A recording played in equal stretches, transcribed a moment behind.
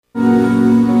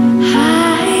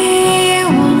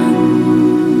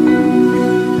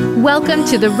Welcome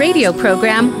to the radio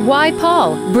program, Why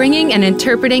Paul? Bringing and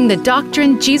interpreting the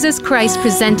doctrine Jesus Christ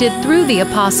presented through the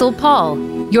Apostle Paul.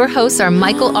 Your hosts are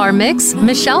Michael R. Mix,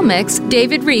 Michelle Mix,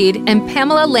 David Reed, and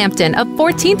Pamela Lampton of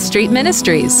 14th Street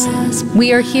Ministries.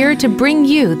 We are here to bring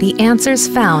you the answers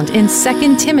found in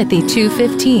 2 Timothy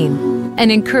 2:15 and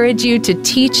encourage you to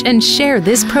teach and share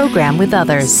this program with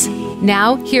others.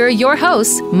 Now, here are your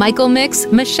hosts, Michael Mix,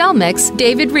 Michelle Mix,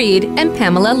 David Reed, and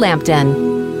Pamela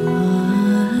Lampton.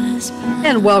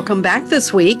 And welcome back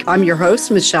this week. I'm your host,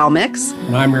 Michelle Mix.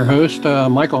 And I'm your host,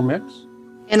 Michael Mix.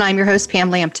 And I'm your host, Pam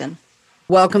Lampton.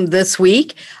 Welcome this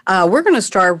week. We're going to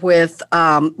start with,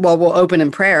 we'll open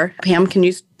in prayer. Pam, can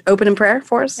you open in prayer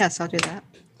for us? Yes, I'll do that.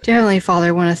 Dear Heavenly Father,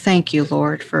 I want to thank you,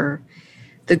 Lord, for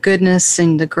the goodness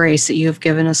and the grace that you have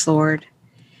given us, Lord,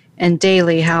 and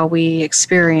daily how we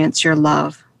experience your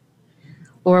love.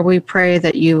 Lord, we pray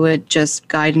that you would just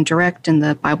guide and direct in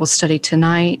the Bible study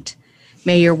tonight.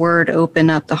 May your word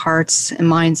open up the hearts and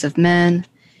minds of men.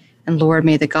 And Lord,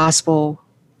 may the gospel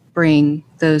bring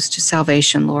those to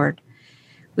salvation, Lord.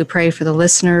 We pray for the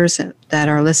listeners that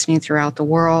are listening throughout the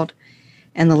world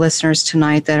and the listeners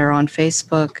tonight that are on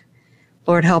Facebook.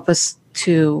 Lord, help us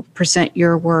to present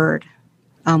your word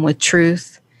with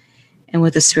truth and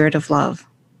with the spirit of love.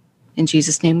 In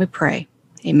Jesus' name we pray.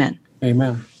 Amen.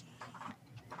 Amen.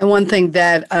 And one thing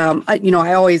that,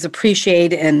 I always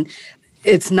appreciate, and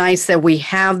it's nice that we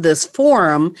have this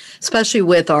forum, especially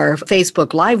with our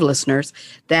Facebook Live listeners,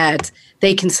 that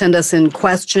they can send us in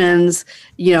questions,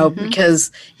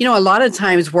 because, a lot of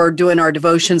times we're doing our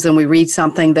devotions and we read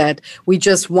something that we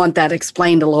just want that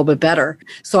explained a little bit better.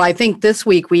 So I think this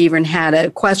week we even had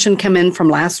a question come in from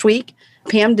last week.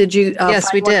 Pam, did you?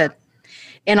 Yes, we did.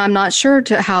 And I'm not sure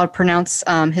how to pronounce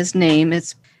his name.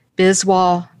 It's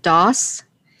Biswal Das.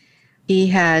 He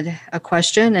had a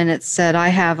question, and it said, I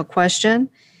have a question.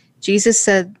 Jesus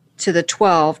said to the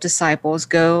 12 disciples,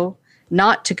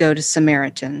 not to go to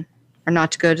Samaria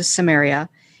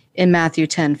in Matthew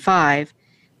 10:5.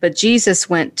 But Jesus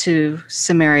went to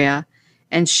Samaria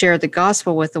and shared the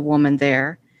gospel with a woman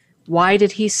there. Why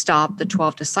did he stop the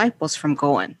 12 disciples from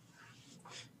going?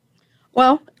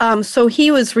 Well, so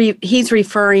he's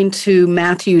referring to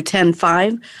Matthew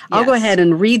 10:5. I'll go ahead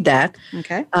and read that.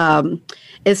 Okay.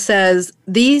 It says,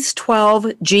 "These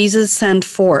 12 Jesus sent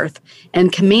forth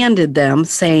and commanded them,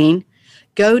 saying,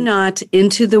 Go not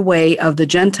into the way of the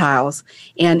Gentiles,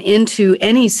 and into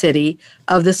any city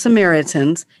of the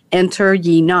Samaritans enter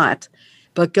ye not,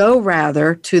 but go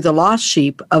rather to the lost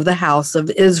sheep of the house of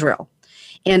Israel.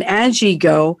 And as ye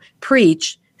go,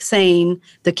 preach, saying,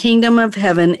 The kingdom of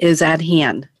heaven is at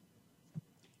hand."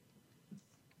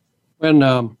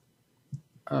 When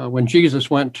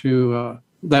Jesus went to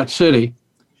that city,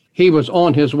 he was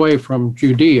on his way from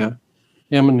Judea,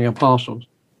 him and the apostles.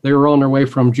 They were on their way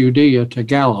from Judea to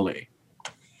Galilee.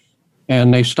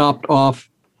 And they stopped off,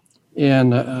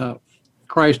 and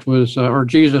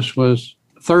Jesus was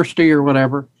thirsty or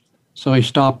whatever, so he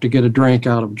stopped to get a drink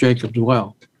out of Jacob's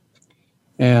well.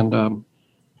 And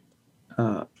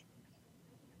you've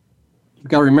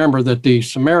got to remember that the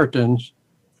Samaritans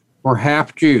were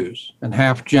half Jews and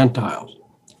half Gentiles,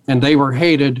 and they were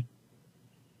hated.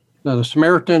 The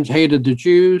Samaritans hated the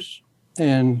Jews,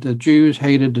 and the Jews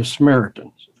hated the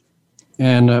Samaritans.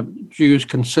 And Jews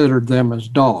considered them as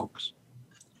dogs.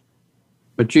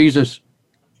 But Jesus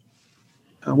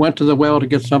went to the well to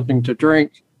get something to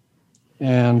drink,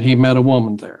 and he met a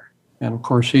woman there. And, of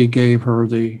course, he gave her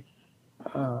the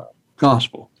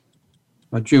gospel,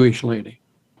 a Jewish lady.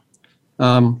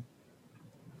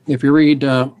 If you read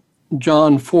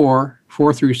John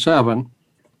 4:4-7,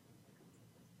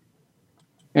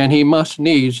 and he must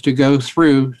needs to go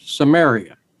through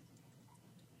Samaria.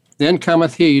 Then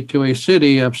cometh he to a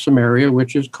city of Samaria,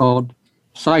 which is called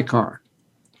Sychar,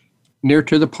 near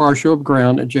to the parcel of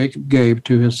ground that Jacob gave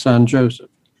to his son Joseph.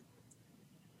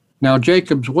 Now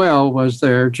Jacob's well was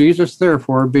there. Jesus,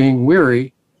 therefore, being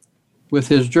weary with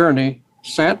his journey,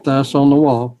 sat thus on the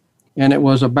wall, and it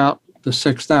was about the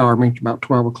 6th hour, means about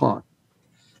 12 o'clock.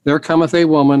 There cometh a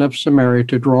woman of Samaria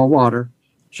to draw water.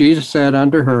 Jesus said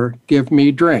unto her, Give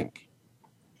me drink.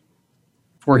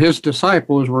 For his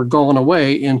disciples were gone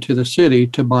away into the city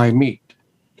to buy meat.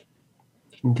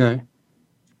 Okay.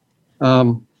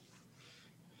 Pam,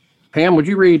 would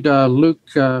you read Luke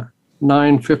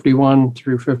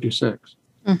 9:51-56?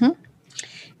 Mm-hmm.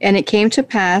 And it came to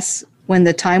pass, when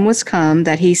the time was come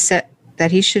that he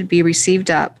should be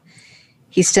received up,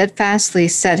 he steadfastly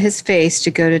set his face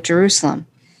to go to Jerusalem,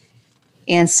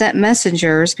 and sent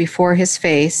messengers before his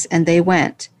face, and they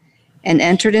went, and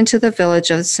entered into the village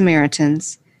of the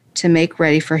Samaritans to make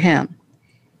ready for him.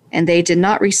 And they did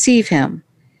not receive him,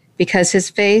 because his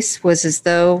face was as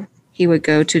though he would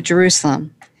go to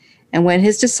Jerusalem. And when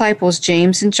his disciples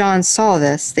James and John saw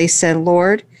this, they said,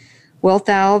 Lord, wilt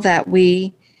thou that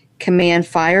we command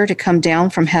fire to come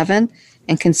down from heaven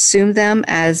and consume them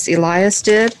as Elias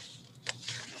did?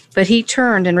 But he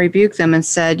turned and rebuked them and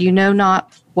said, You know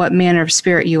not what manner of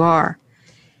spirit you are.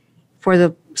 For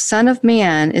the Son of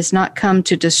Man is not come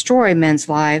to destroy men's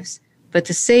lives, but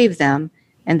to save them.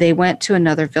 And they went to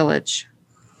another village.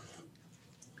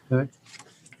 Okay.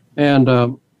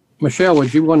 And Michelle,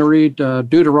 would you want to read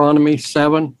Deuteronomy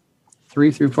 7,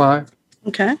 3 through 5?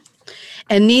 Okay.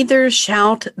 And neither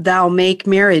shalt thou make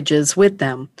marriages with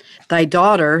them. Thy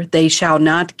daughter they shall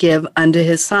not give unto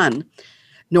his son,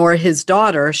 nor his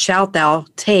daughter shalt thou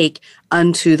take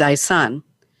unto thy son.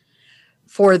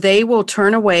 For they will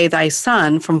turn away thy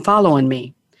son from following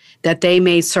me, that they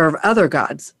may serve other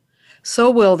gods.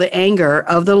 So will the anger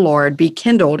of the Lord be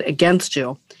kindled against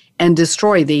you, and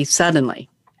destroy thee suddenly.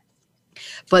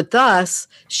 But thus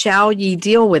shall ye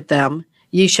deal with them.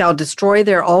 Ye shall destroy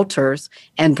their altars,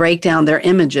 and break down their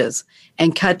images,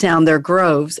 and cut down their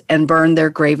groves, and burn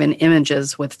their graven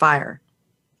images with fire.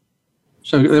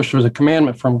 So this was a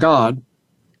commandment from God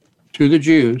to the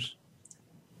Jews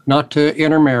not to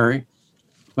intermarry,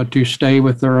 but to stay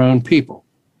with their own people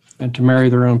and to marry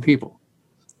their own people,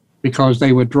 because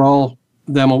they would draw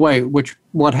them away, which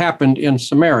what happened in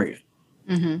Samaria.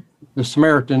 Mm-hmm. The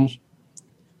Samaritans,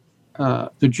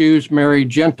 the Jews married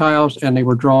Gentiles, and they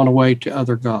were drawn away to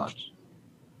other gods.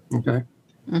 Okay?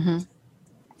 Mm-hmm.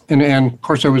 And of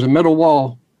course, there was a middle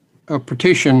wall of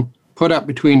partition put up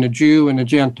between the Jew and the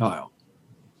Gentile.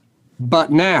 But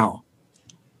now,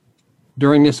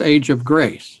 during this age of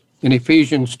grace, in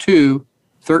Ephesians 2,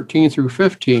 13 through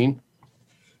 15,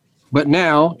 but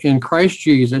now in Christ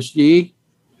Jesus, ye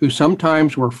who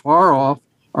sometimes were far off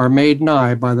are made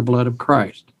nigh by the blood of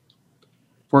Christ.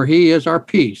 For he is our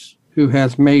peace, who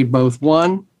hath made both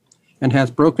one, and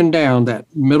hath broken down that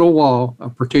middle wall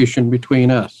of partition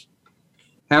between us,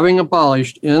 having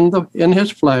abolished in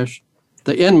his flesh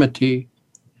the enmity,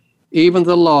 even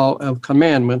the law of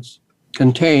commandments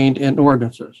contained in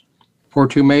ordinances, for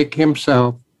to make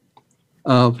himself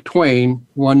of twain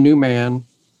one new man,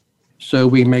 so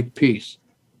we make peace.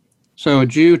 So a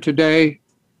Jew today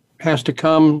has to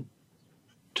come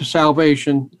to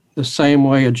salvation the same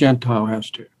way a Gentile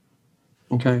has to.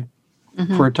 Okay?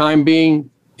 Mm-hmm. For a time being,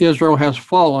 Israel has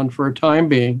fallen for a time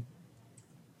being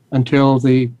until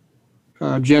the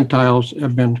Gentiles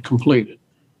have been completed,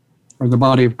 or the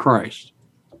body of Christ.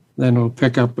 Then we'll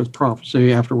pick up with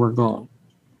prophecy after we're gone.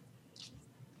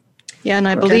 Yeah, and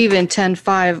I believe in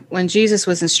 10:5, when Jesus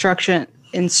was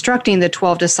instructing the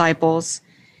 12 disciples,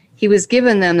 he was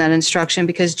given them that instruction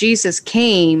because Jesus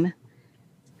came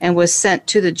and was sent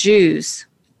to the Jews.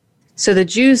 So the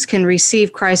Jews can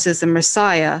receive Christ as the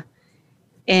Messiah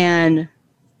and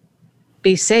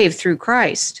be saved through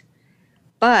Christ.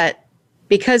 But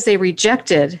because they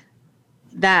rejected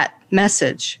that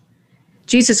message,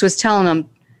 Jesus was telling them,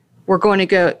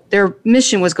 their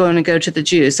mission was going to go to the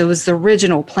Jews. It was the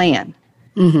original plan.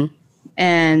 Mm-hmm.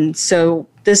 And so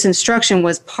this instruction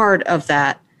was part of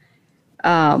that.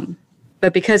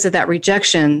 But because of that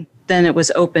rejection, then it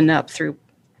was opened up through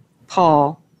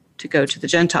Paul to go to the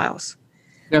Gentiles.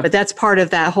 Yeah. But that's part of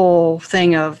that whole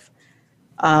thing of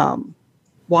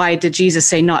why did Jesus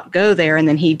say not go there, and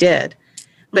then he did.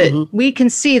 But we can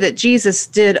see that Jesus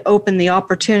did open the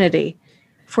opportunity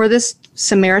for this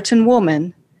Samaritan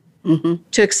woman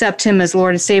to accept him as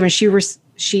Lord and Savior.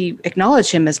 She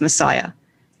acknowledged him as Messiah,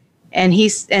 and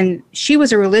she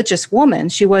was a religious woman.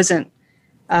 She wasn't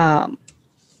not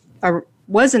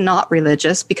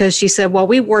religious, because she said, "Well,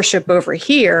 we worship over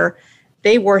here,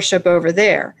 they worship over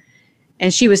there,"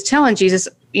 and she was telling Jesus,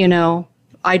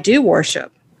 "I do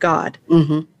worship God."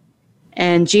 Mm-hmm.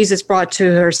 And Jesus brought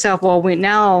to herself, "Well,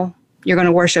 now you're going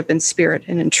to worship in spirit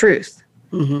and in truth."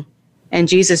 Mm-hmm. And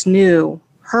Jesus knew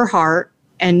her heart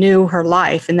and knew her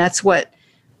life, and that's what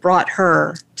brought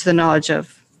her to the knowledge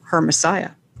of her Messiah.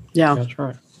 Yeah, that's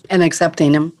right. And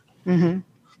accepting him. Mm-hmm.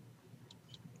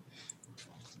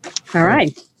 All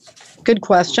right. Good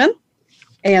question.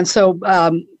 And so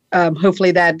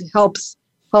hopefully that helps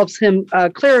him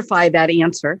clarify that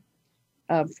answer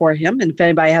for him. And if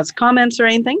anybody has comments or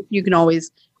anything, you can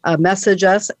always message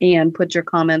us and put your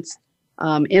comments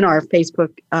in our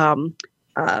Facebook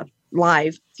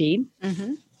live feed.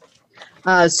 Mm-hmm.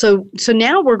 So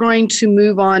now we're going to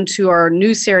move on to our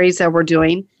new series that we're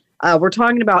doing. We're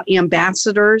talking about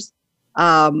ambassadors,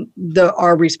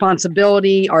 our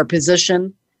responsibility, our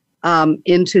position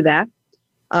into that.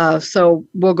 So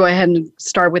we'll go ahead and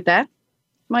start with that,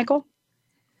 Michael.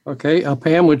 Okay.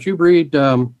 Pam, would you read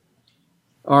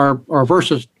our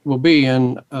verses will be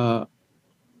in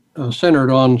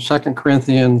centered on 2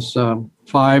 Corinthians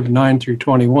 5, 9 through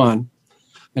 21.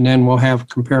 And then we'll have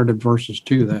comparative verses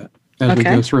to that as we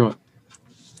go through it.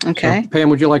 Okay. So, Pam,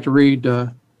 would you like to read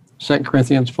 2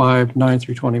 Corinthians 5, 9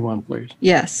 through 21, please?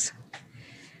 Yes.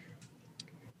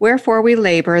 Wherefore we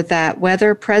labor that,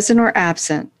 whether present or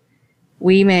absent,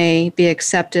 we may be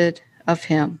accepted of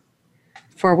him.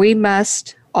 For we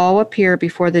must all appear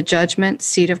before the judgment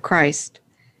seat of Christ,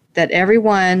 that every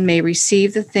one may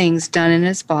receive the things done in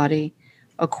his body,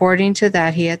 according to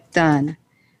that he hath done,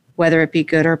 whether it be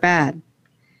good or bad.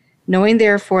 Knowing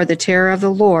therefore the terror of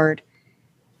the Lord,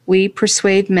 we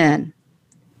persuade men,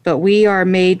 but we are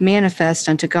made manifest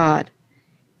unto God,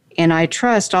 and I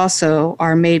trust also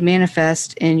are made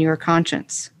manifest in your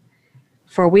conscience.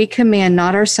 For we command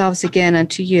not ourselves again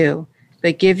unto you,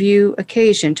 but give you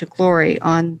occasion to glory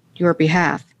on your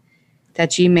behalf,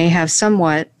 that ye may have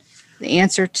somewhat the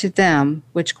answer to them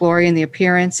which glory in the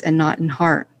appearance and not in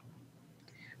heart.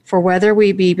 For whether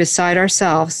we be beside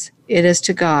ourselves, it is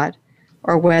to God,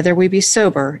 or whether we be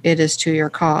sober, it is to your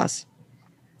cause.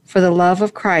 For the love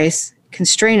of Christ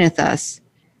constraineth us,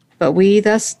 but we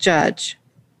thus judge,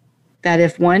 that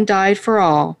if one died for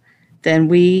all, then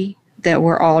we that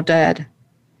were all dead.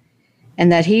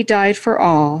 And that he died for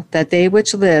all, that they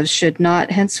which live should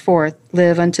not henceforth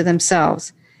live unto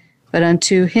themselves, but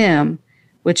unto him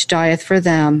which dieth for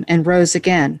them, and rose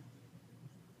again.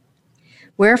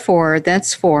 Wherefore,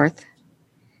 thenceforth,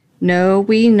 know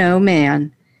we no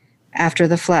man after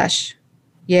the flesh.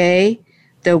 Yea,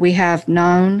 though we have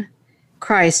known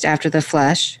Christ after the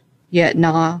flesh, yet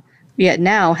now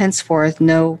henceforth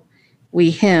know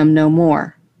we him no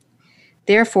more.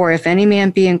 Therefore, if any man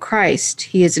be in Christ,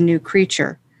 he is a new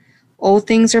creature. Old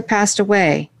things are passed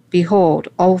away. Behold,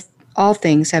 all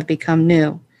things have become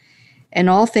new. And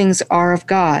all things are of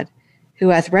God, who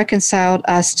hath reconciled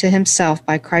us to himself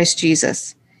by Christ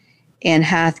Jesus, and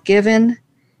hath given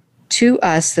to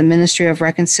us the ministry of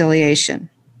reconciliation.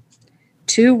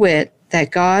 To wit,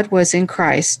 that God was in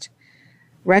Christ,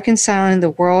 reconciling the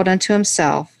world unto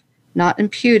himself, not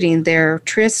imputing their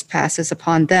trespasses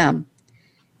upon them,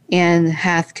 and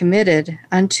hath committed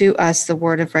unto us the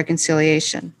word of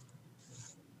reconciliation.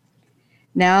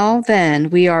 Now then,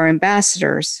 we are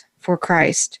ambassadors for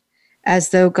Christ, as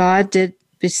though God did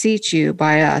beseech you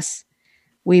by us.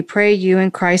 We pray you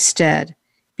in Christ's stead,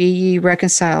 be ye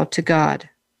reconciled to God.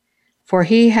 For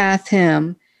he hath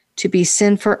him to be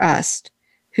sin for us,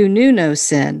 who knew no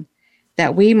sin,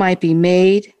 that we might be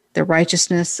made the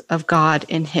righteousness of God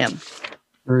in him.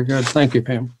 Very good. Thank you,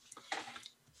 Pam.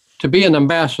 To be an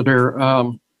ambassador,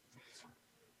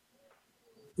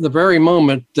 the very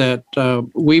moment that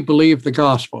we believe the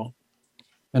gospel,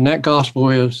 and that gospel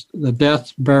is the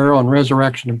death, burial, and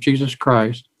resurrection of Jesus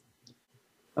Christ.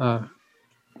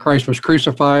 Christ was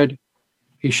crucified.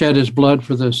 He shed his blood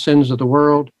for the sins of the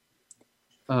world.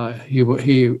 He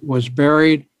was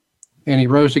buried, and he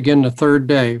rose again the third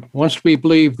day. Once we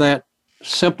believe that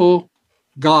simple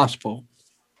gospel,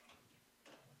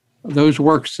 those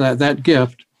works, that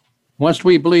gift, once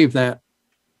we believe that,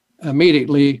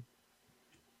 immediately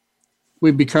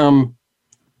we become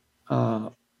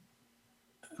a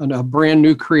brand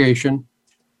new creation.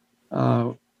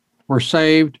 We're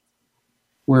saved.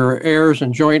 We're heirs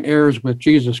and joint heirs with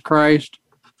Jesus Christ,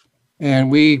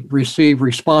 and we receive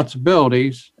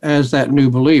responsibilities as that new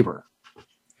believer.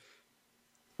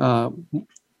 And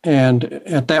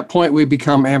at that point, we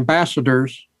become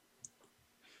ambassadors,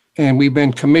 and we've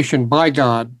been commissioned by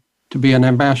God to be an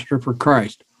ambassador for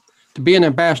Christ. To be an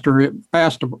ambassador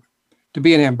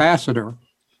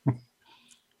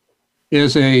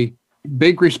is a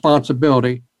big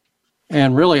responsibility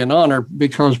and really an honor,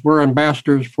 because we're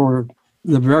ambassadors for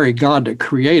the very God that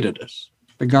created us,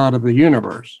 the God of the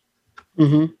universe.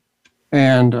 Mm-hmm.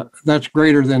 And that's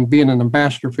greater than being an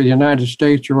ambassador for the United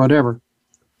States or whatever.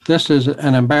 This is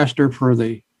an ambassador for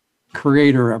the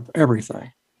creator of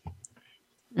everything.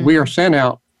 Mm-hmm. We are sent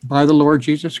out by the Lord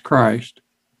Jesus Christ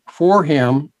for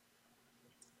him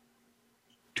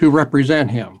to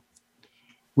represent him.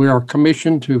 We are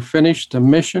commissioned to finish the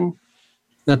mission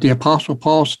that the Apostle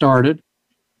Paul started,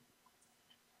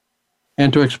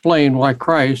 and to explain why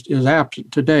Christ is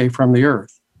absent today from the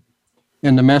earth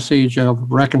in the message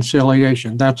of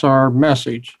reconciliation. That's our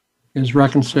message, is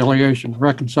reconciliation,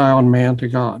 reconciling man to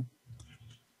God.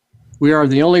 We are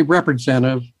the only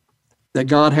representative that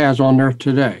God has on earth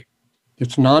today.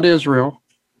 It's not Israel,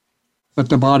 but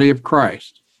the body of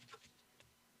Christ.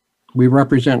 We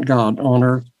represent God on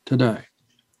earth today.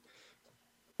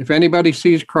 If anybody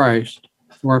sees Christ,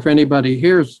 or if anybody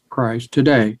hears Christ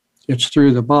today, it's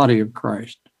through the body of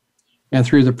Christ. and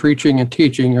through the preaching and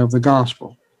teaching of the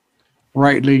gospel,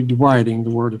 rightly dividing the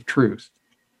word of truth.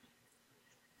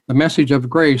 The message of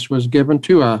grace was given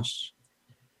to us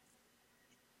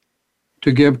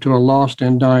to give to a lost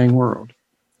and dying world.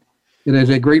 It is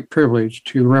a great privilege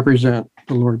to represent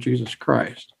the Lord Jesus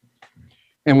Christ.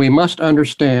 And we must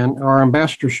understand our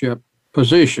ambassadorship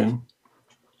position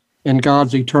in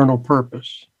God's eternal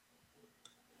purpose.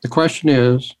 The question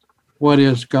is, what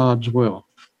is God's will?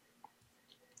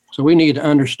 So we need to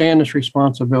understand this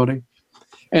responsibility.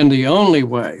 And the only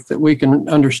way that we can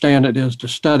understand it is to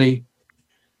study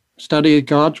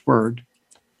God's word,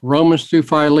 Romans through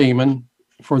Philemon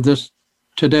for this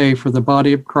today for the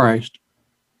body of Christ,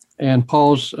 and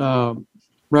Paul's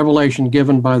revelation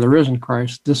given by the risen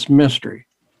Christ, this mystery.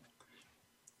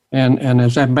 And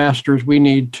as ambassadors, we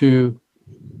need to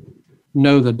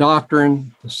know the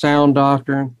doctrine, the sound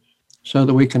doctrine, so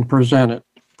that we can present it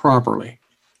properly.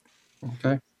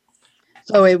 Okay?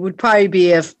 So it would probably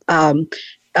be if kind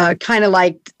of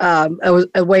like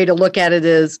a way to look at it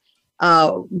is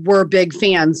we're big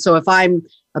fans. So if I'm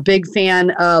a big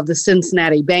fan of the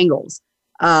Cincinnati Bengals,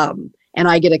 and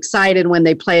I get excited when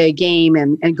they play a game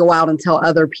and go out and tell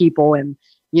other people and,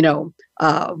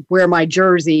 wear my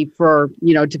jersey for,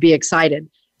 to be excited.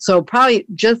 So probably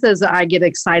just as I get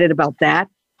excited about that,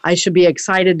 I should be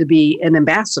excited to be an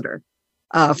ambassador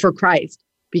for Christ,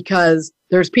 because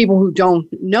there's people who don't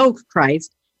know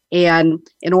Christ. And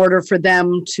in order for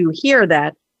them to hear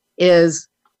that is,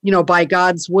 by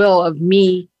God's will of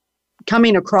me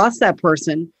coming across that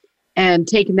person and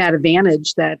taking that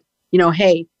advantage that,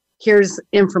 hey, here's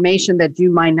information that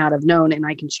you might not have known, and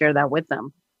I can share that with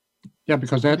them. Yeah,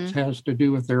 because that has to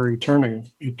do with their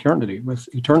eternity.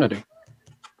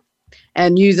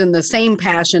 And using the same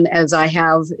passion as I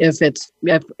have, if it's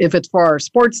for our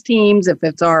sports teams, if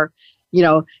it's our,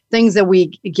 things that we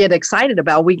get excited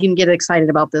about, we can get excited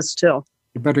about this too.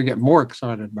 You better get more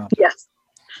excited about it.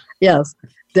 Yes,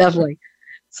 definitely.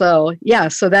 So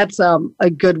that's a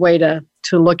good way to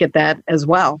look at that as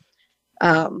well.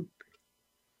 Okay.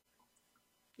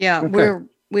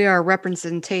 We are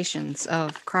representations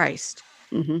of Christ.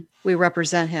 Mm-hmm. We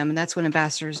represent him, and that's what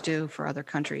ambassadors do for other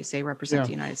countries. They represent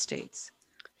the United States.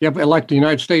 Yeah, but like the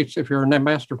United States, if you're an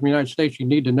ambassador from the United States, you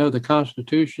need to know the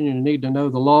Constitution, you need to know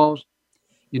the laws,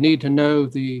 you need to know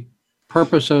the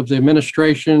purpose of the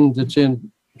administration that's in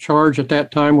charge at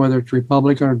that time, whether it's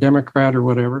Republican or Democrat or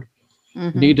whatever.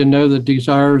 Mm-hmm. You need to know the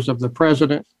desires of the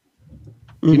president.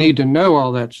 Mm-hmm. You need to know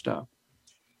all that stuff.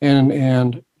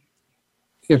 And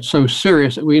it's so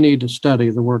serious that we need to study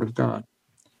the Word of God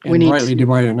and rightly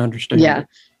divide and understand it. Yeah,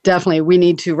 definitely. We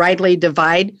need to rightly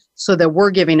divide so that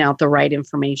we're giving out the right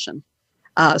information.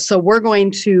 So we're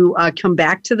going to come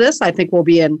back to this. I think we'll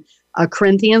be in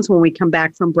Corinthians when we come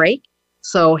back from break.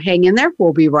 So hang in there.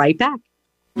 We'll be right back.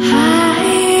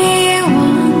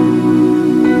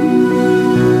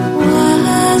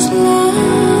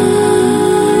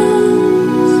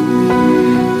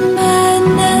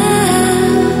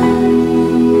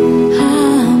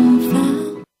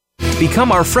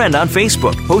 Become our friend on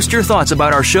Facebook. Post your thoughts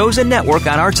about our shows and network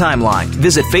on our timeline.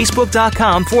 Visit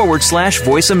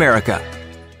Facebook.com/Voice America.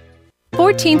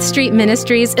 14th Street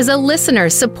Ministries is a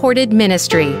listener-supported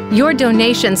ministry. Your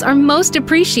donations are most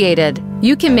appreciated.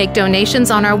 You can make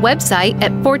donations on our website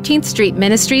at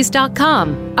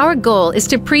 14thstreetministries.com. Our goal is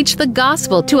to preach the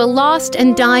gospel to a lost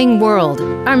and dying world.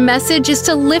 Our message is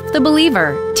to lift the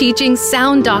believer, teaching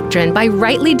sound doctrine by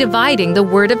rightly dividing the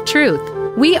word of truth.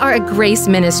 We are a grace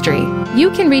ministry.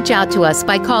 You can reach out to us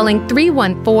by calling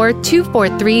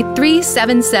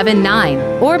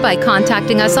 314-243-3779 or by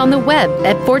contacting us on the web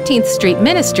at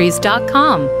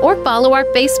 14thstreetministries.com or follow our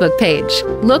Facebook page.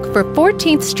 Look for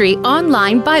 14th Street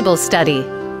Online Bible Study.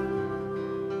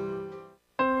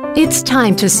 It's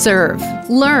time to serve,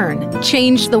 learn,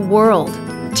 change the world.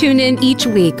 Tune in each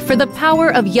week for the power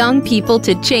of young people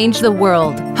to change the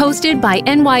world, hosted by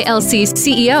NYLC's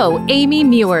CEO, Amy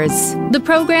Mewers. The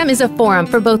program is a forum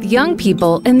for both young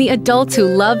people and the adults who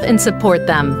love and support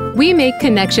them. We make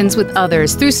connections with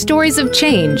others through stories of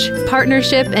change,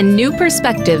 partnership, and new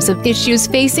perspectives of issues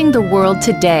facing the world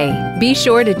today. Be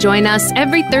sure to join us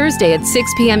every Thursday at 6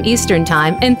 p.m. Eastern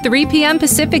Time and 3 p.m.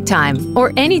 Pacific Time,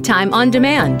 or anytime on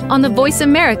demand on the Voice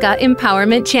America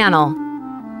Empowerment Channel.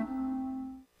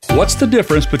 What's the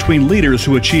difference between leaders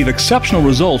who achieve exceptional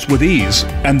results with ease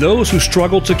and those who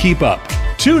struggle to keep up?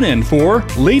 Tune in for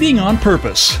Leading on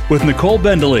Purpose with Nicole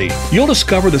Bendalee. You'll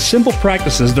discover the simple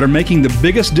practices that are making the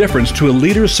biggest difference to a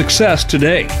leader's success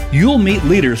today. You'll meet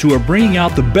leaders who are bringing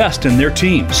out the best in their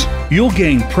teams. You'll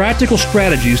gain practical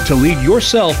strategies to lead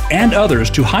yourself and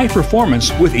others to high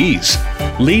performance with ease.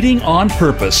 Leading on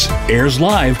Purpose airs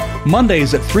live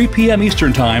Mondays at 3 p.m.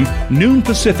 Eastern Time, noon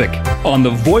Pacific, on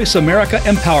the Voice America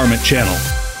Empowerment Channel.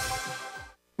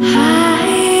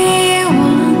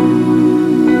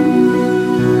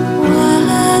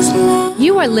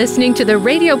 You are listening to the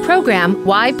radio program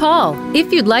Why Paul.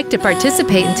 If you'd like to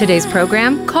participate in today's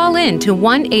program, call in to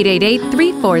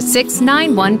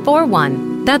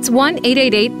 1-888-346-9141. That's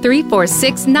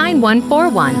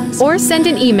 1-888-346-9141. Or send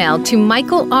an email to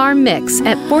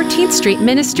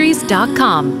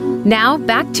michaelrmix@14thstreetministries.com. Now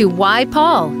back to Why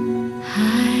Paul.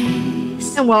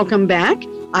 And welcome back.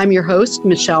 I'm your host,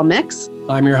 Michelle Mix.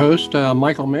 I'm your host,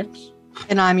 Michael Mix.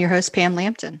 And I'm your host, Pam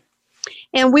Lampton.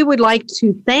 And we would like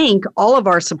to thank all of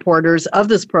our supporters of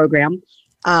this program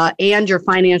and your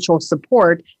financial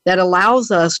support that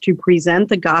allows us to present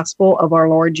the gospel of our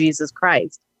Lord Jesus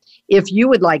Christ. If you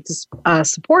would like to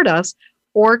support us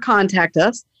or contact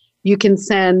us, you can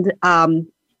send a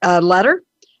letter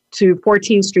to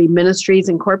 14th Street Ministries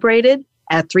Incorporated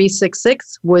at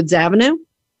 366 Woods Avenue,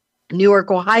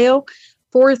 Newark, Ohio,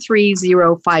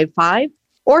 43055,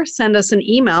 or send us an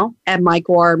email at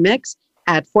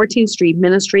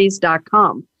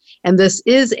michaelrmix@14thstreetministries.com. And this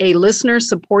is a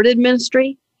listener-supported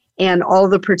ministry, and all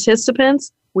the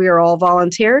participants, we are all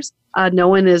volunteers. No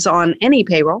one is on any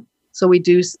payroll, so we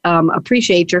do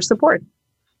appreciate your support.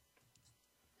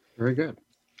 Very good.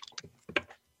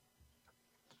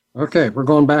 Okay, we're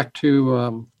going back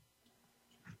to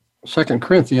 2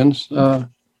 Corinthians, and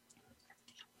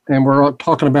we're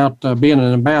talking about being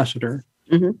an ambassador.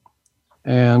 Mm-hmm.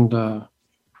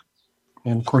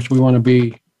 And of course, we want to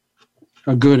be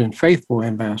a good and faithful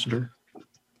ambassador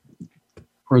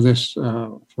for this,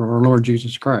 for our Lord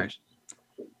Jesus Christ.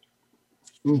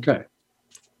 Okay.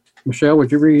 Michelle,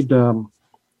 would you read 2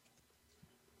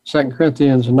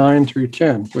 Corinthians 9 through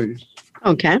 10, please?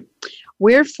 Okay.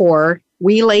 Wherefore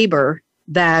we labor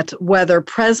that whether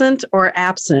present or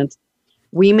absent,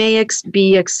 we may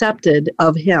be accepted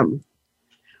of him.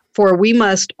 For we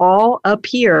must all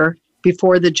appear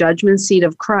before the judgment seat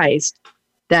of Christ,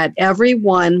 that every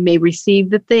one may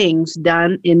receive the things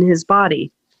done in his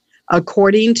body,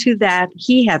 according to that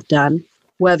he hath done,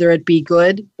 whether it be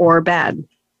good or bad.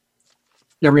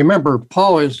 Now remember,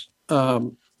 Paul is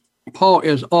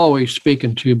always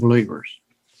speaking to believers.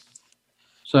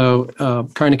 So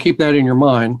kind of keep that in your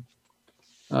mind.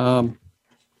 Let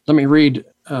me read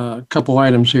a couple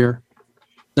items here.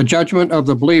 The judgment of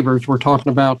the believers, we're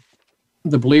talking about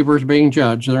the believers being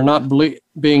judged. They're not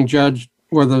being judged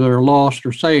whether they're lost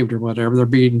or saved or whatever. They're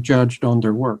being judged on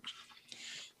their works.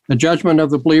 The judgment of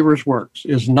the believer's works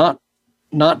is not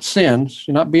sins.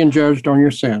 You're not being judged on your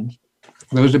sins.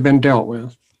 Those have been dealt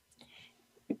with.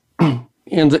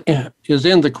 Is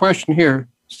in the question here,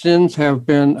 sins have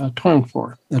been atoned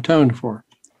for,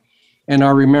 and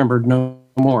are remembered no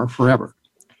more forever.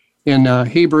 In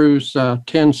Hebrews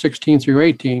 10, 16 through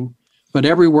 18, but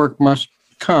every work must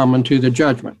come unto the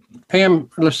judgment. Pam,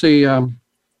 let's see, I'll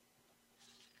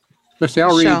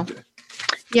read.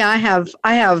 Yeah, I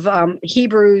have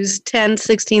Hebrews 10,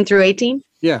 16 through 18.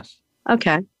 Yes.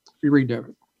 Okay. You read that.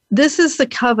 This is the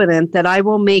covenant that I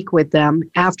will make with them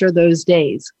after those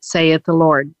days, saith the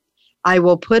Lord. I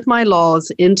will put my laws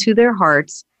into their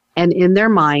hearts, and in their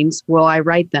minds will I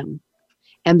write them.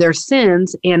 And their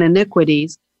sins and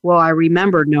iniquities will I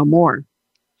remember no more.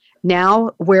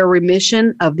 Now, where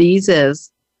remission of these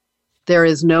is, there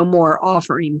is no more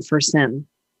offering for sin.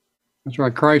 That's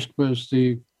right. Christ was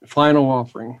the final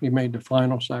offering. He made the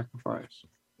final sacrifice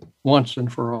once and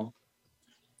for all.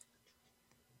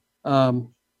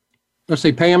 Let's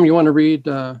see, Pam, you want to read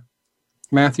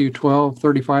Matthew 12,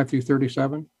 35 through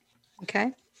 37?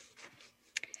 Okay.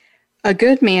 A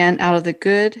good man out of the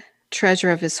good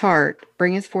treasure of his heart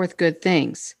bringeth forth good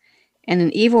things, and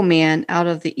an evil man out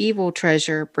of the evil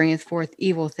treasure bringeth forth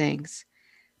evil things.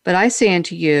 But I say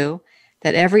unto you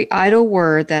that every idle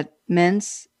word that men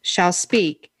shall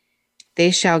speak,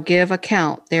 they shall give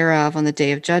account thereof on the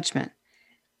day of judgment.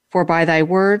 For by thy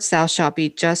words thou shalt be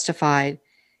justified,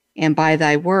 and by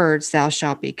thy words thou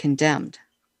shalt be condemned.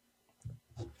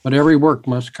 But every work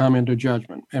must come into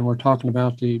judgment. And we're talking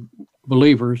about the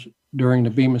believers during the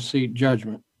Bema Seat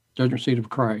judgment seat of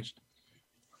Christ.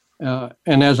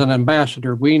 And as an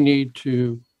ambassador, we need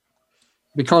to,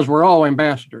 because we're all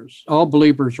ambassadors, all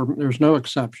believers, there's no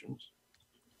exceptions.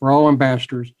 We're all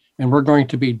ambassadors, and we're going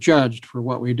to be judged for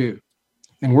what we do.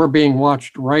 And we're being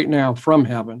watched right now from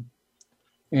heaven,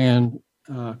 and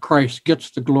Christ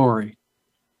gets the glory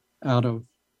out of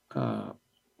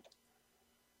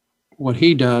what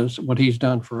he does, what he's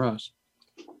done for us.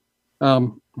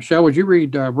 Michelle, would you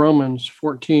read Romans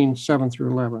 14, 7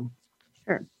 through 11?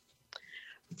 Sure.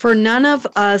 For none of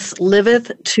us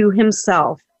liveth to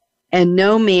himself, and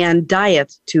no man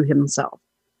dieth to himself.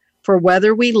 For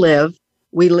whether we live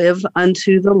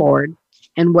unto the Lord,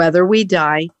 and whether we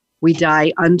die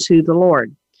unto the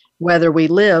Lord. Whether we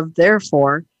live,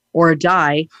 therefore, or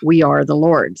die, we are the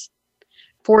Lord's.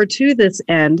 For to this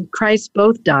end Christ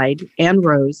both died and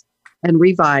rose and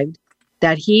revived,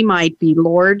 that he might be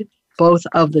Lord both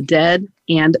of the dead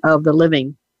and of the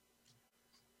living.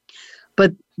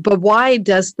 But why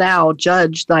dost thou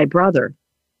judge thy brother?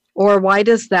 Or why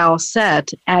dost thou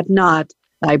set at naught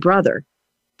thy brother?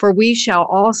 For we shall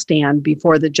all stand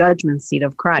before the judgment seat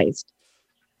of Christ.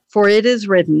 For it is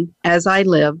written, As I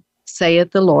live, saith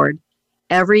the Lord,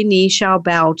 every knee shall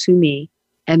bow to me,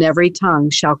 and every tongue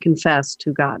shall confess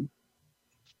to God.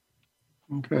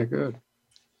 Okay, good.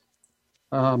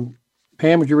 Pam,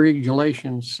 would you read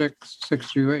Galatians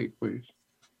 6:6-8, please?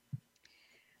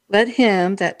 Let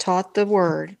him that taught the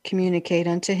word communicate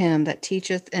unto him that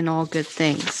teacheth in all good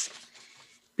things.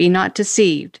 Be not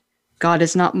deceived, God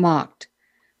is not mocked.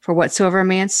 For whatsoever a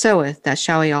man soweth, that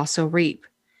shall he also reap.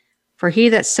 For he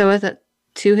that soweth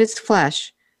to his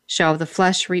flesh shall of the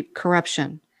flesh reap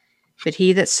corruption, but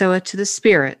he that soweth to the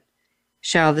Spirit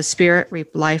shall of the Spirit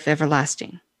reap life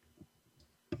everlasting.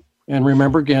 And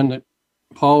remember again that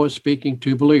Paul is speaking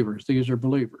to believers. These are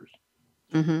believers.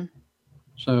 Mm-hmm.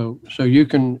 So you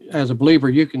can, as a believer,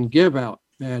 you can give out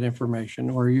bad information,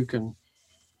 or you can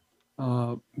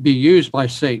be used by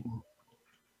Satan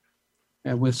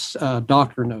with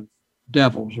doctrine of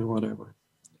devils or whatever.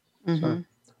 Mm-hmm.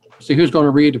 So, see, who's going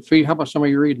to read how about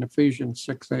somebody reading Ephesians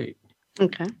 6:8?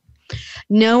 Okay.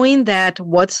 Knowing that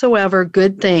whatsoever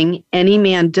good thing any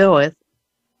man doeth,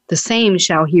 the same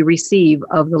shall he receive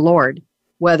of the Lord,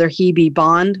 whether he be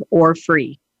bond or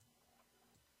free.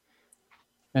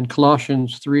 And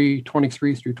Colossians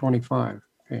 3:23-25.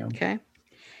 Pam. Okay.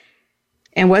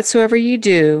 And whatsoever ye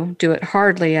do, do it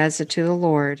heartily as unto the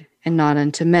Lord, and not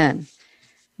unto men,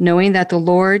 knowing that the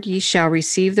Lord ye shall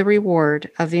receive the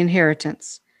reward of the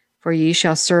inheritance, for ye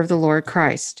shall serve the Lord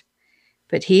Christ.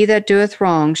 But he that doeth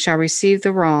wrong shall receive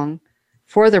the wrong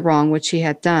for the wrong which he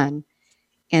hath done,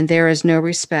 and there is no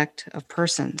respect of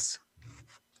persons.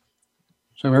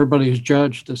 So everybody is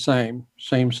judged the same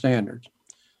standards.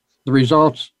 The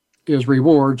results is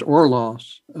rewards or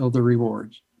loss of the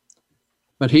rewards.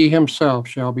 But he himself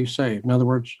shall be saved. In other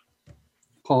words,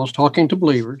 Paul's talking to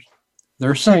believers.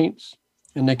 They're saints,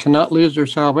 and they cannot lose their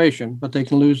salvation, but they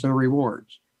can lose their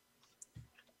rewards.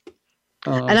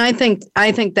 And I think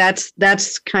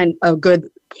that's kind of a good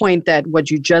point, that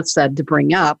what you just said to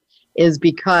bring up is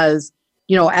because,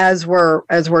 as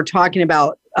we're talking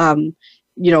about,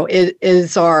 it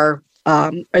is our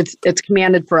it's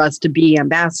commanded for us to be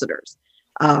ambassadors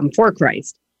for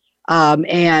Christ.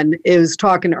 And it was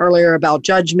talking earlier about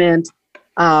judgment.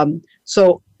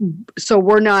 So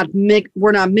we're not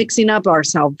mixing up our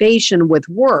salvation with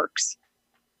works,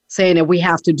 saying that we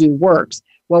have to do works.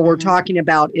 What we're talking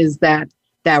about is that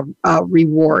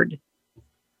reward.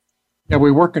 Yeah,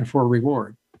 we're working for a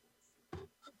reward.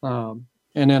 And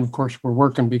then, of course, we're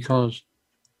working because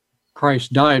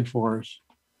Christ died for us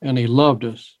and he loved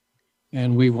us,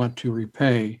 and we want to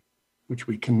repay, which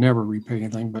we can never repay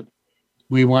anything, but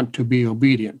we want to be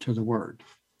obedient to the word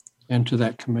and to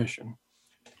that commission.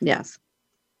 Yes.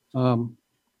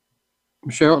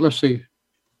 Michelle, let's see.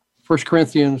 1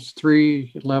 Corinthians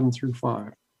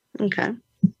 3:11-5. Okay.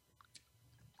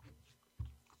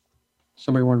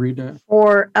 Somebody want to read that?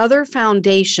 For other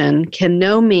foundation can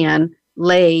no man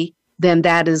lay than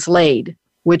that is laid,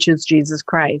 which is Jesus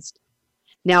Christ.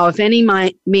 Now, if any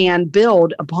man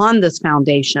build upon this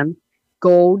foundation,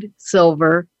 gold,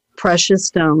 silver, precious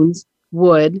stones,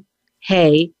 wood,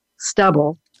 hay,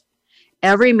 stubble,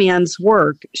 every man's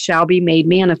work shall be made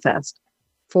manifest,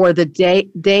 for the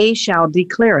day shall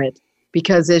declare it,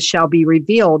 because it shall be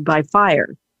revealed by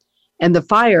fire. And the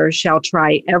fire shall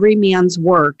try every man's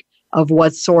work of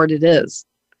what sort it is.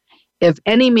 If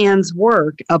any man's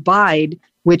work abide,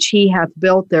 which he hath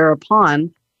built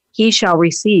thereupon, he shall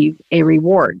receive a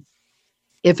reward.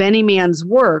 If any man's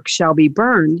work shall be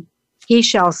burned, he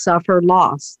shall suffer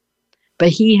loss, but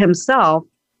he himself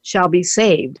shall be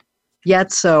saved,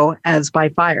 yet so as by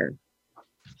fire.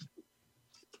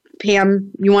 Pam,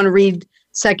 you want to read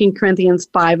 2 Corinthians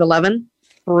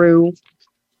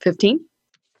 5:11-15?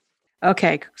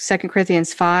 Okay, 2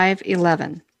 Corinthians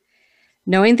 5:11.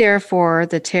 Knowing therefore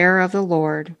the terror of the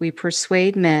Lord, we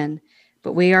persuade men,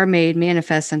 but we are made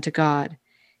manifest unto God,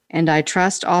 and I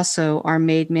trust also are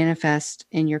made manifest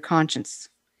in your conscience.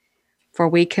 For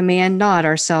we command not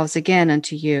ourselves again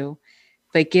unto you,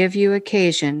 but give you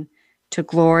occasion to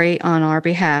glory on our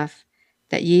behalf,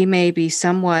 that ye may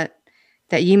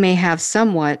have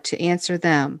somewhat to answer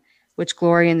them which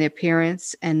glory in the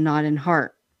appearance and not in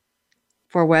heart.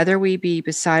 For whether we be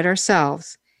beside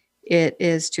ourselves, it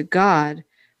is to God,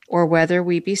 or whether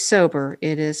we be sober,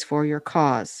 it is for your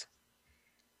cause.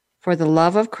 For the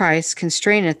love of Christ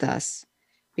constraineth us,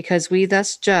 because we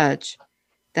thus judge,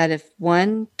 that if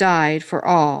one died for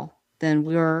all, then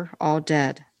we're all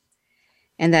dead.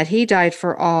 And that he died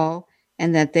for all,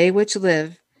 and that they which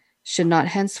live should not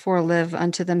henceforth live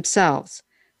unto themselves,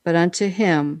 but unto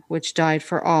him which died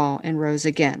for all and rose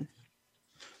again.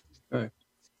 Okay.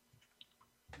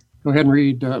 Go ahead and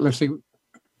read, let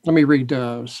me read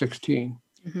 16.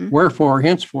 Mm-hmm. Wherefore,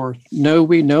 henceforth, know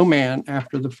we no man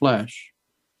after the flesh.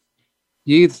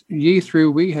 Ye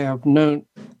through we have known,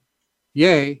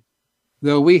 yea,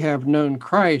 though we have known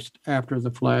Christ after the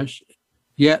flesh,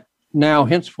 yet now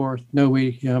henceforth know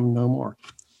we him no more.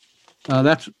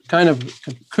 That's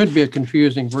could be a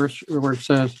confusing verse where it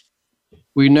says,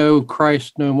 we know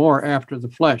Christ no more after the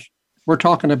flesh. We're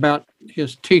talking about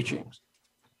his teachings.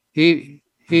 He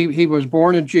was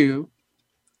born a Jew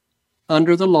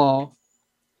under the law,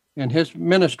 and his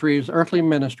ministry, his earthly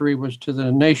ministry, was to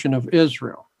the nation of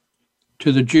Israel,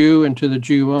 to the Jew and to the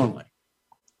Jew only.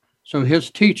 So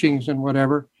his teachings and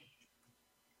whatever,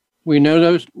 we know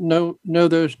those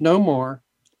no more,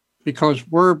 because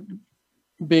we're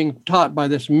being taught by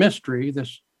this mystery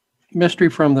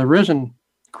from the risen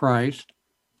Christ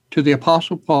to the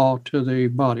Apostle Paul, to the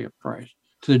body of Christ,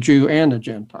 to the Jew and the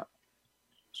Gentile.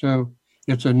 So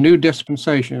it's a new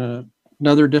dispensation,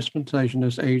 another dispensation,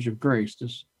 this age of grace,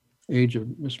 this age of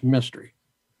this mystery.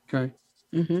 Okay?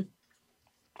 Mm-hmm.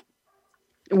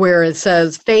 Where it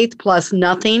says faith plus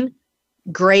nothing,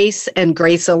 grace and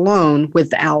grace alone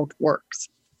without works.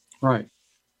 Right.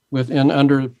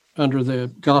 Under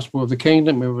the gospel of the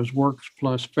kingdom, it was works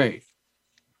plus faith.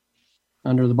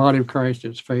 Under the body of Christ,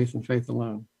 it's faith and faith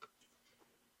alone.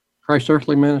 Christ's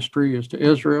earthly ministry is to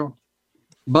Israel,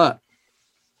 but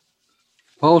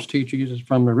Paul's teachings is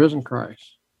from the risen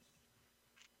Christ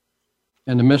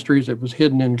and the mysteries that was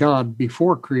hidden in God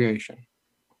before creation.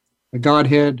 The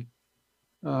Godhead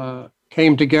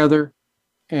came together,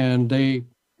 and they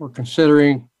were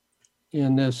considering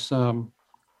in this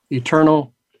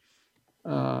eternal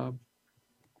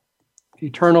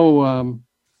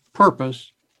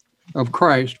purpose of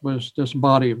Christ was this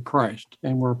body of Christ,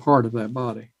 and we're a part of that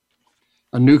body.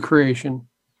 A new creation,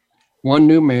 one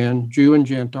new man, Jew and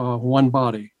Gentile, one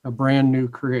body, a brand new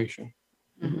creation.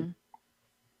 Mm-hmm.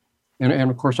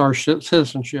 And of course, our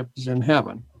citizenship is in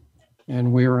heaven,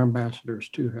 and we are ambassadors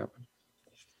to heaven.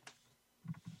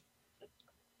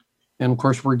 And of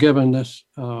course, we're given this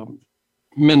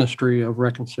ministry of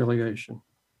reconciliation.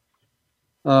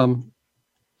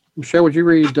 Michelle, would you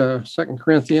read 2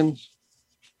 Corinthians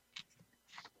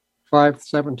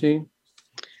 5:17?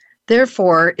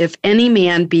 Therefore, if any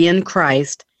man be in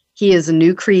Christ, he is a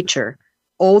new creature.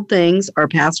 Old things are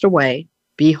passed away.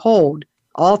 Behold,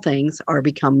 all things are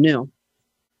become new.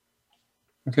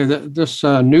 Okay, this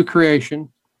new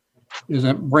creation is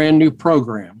a brand new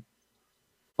program.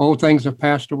 Old things have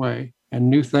passed away, and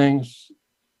new things,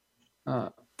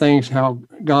 how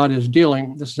God is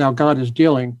dealing. This is how God is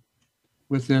dealing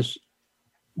with this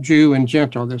Jew and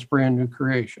Gentile, this brand new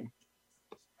creation.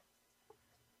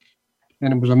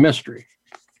 And it was a mystery,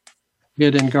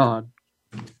 hid in God,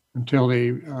 until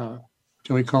he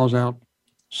calls out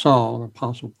Saul, the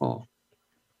Apostle Paul.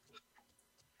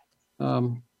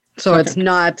 So it's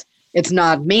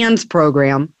not man's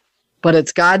program, but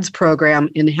it's God's program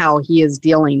in how he is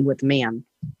dealing with man.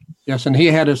 Yes, and he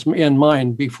had us in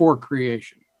mind before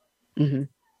creation. Mm-hmm.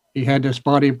 He had this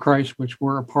body of Christ, which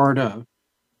we're a part of.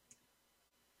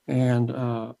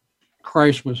 And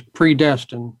Christ was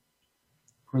predestined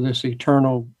for this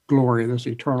eternal glory, this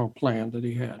eternal plan that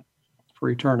he had for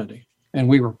eternity. And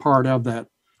we were part of that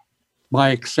by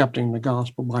accepting the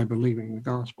gospel, by believing the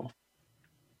gospel.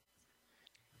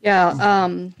 Yeah,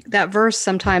 that verse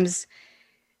sometimes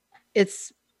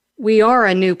we are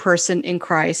a new person in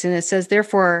Christ. And it says,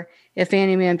 therefore, if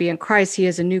any man be in Christ, he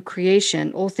is a new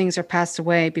creation. Old things are passed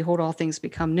away. Behold, all things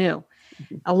become new.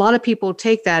 Mm-hmm. A lot of people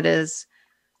take that as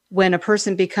when a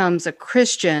person becomes a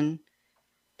Christian,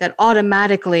 that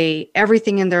automatically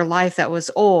everything in their life that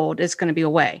was old is going to be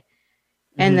away.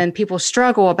 Mm-hmm. And then people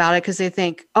struggle about it because they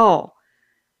think, oh,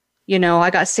 I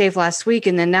got saved last week,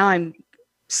 and then now I'm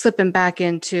slipping back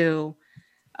into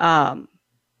a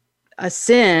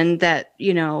sin that,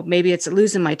 maybe it's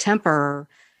losing my temper, or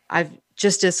I've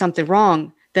just did something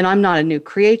wrong. Then I'm not a new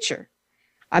creature.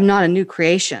 I'm not a new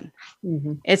creation.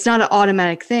 Mm-hmm. It's not an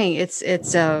automatic thing. It's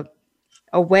a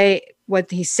way what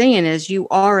he's saying is you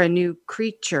are a new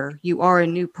creature. You are a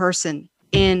new person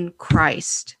in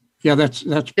Christ. Yeah, that's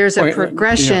there's a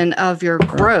progression of your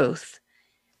growth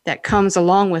that comes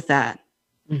along with that.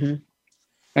 Mm-hmm.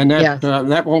 And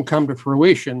that won't come to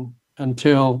fruition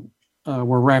until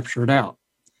we're raptured out.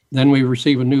 Then we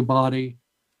receive a new body,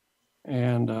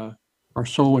 and our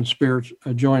soul and spirit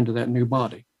are joined to that new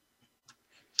body.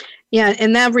 Yeah,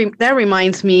 and that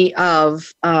reminds me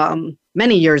of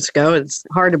many years ago. It's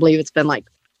hard to believe it's been like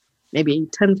maybe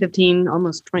 10, 15,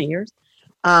 almost 20 years,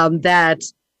 that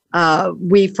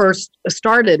we first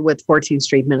started with 14th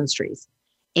Street Ministries.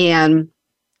 And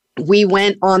we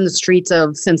went on the streets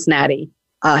of Cincinnati,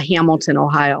 Hamilton,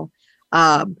 Ohio.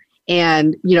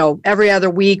 And, every other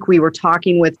week we were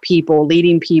talking with people,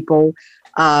 leading people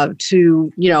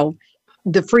to,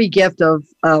 the free gift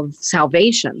of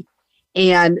salvation.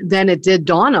 And then it did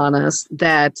dawn on us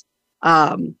that,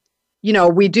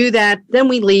 we do that, then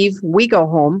we leave, we go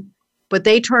home, but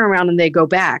they turn around and they go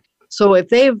back. So if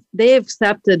they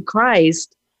accepted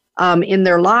Christ in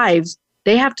their lives,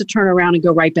 they have to turn around and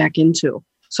go right back into.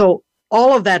 So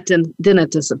all of that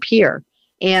didn't disappear.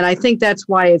 And I think that's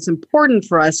why it's important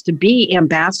for us to be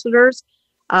ambassadors,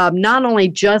 not only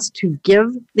just to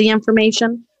give the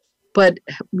information, but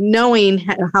knowing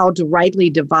how to rightly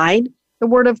divide the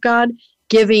Word of God,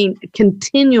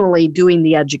 continually doing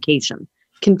the education,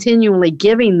 continually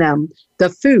giving them the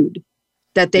food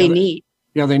that they need.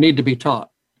 Yeah, they need to be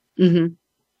taught. Mm-hmm.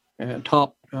 And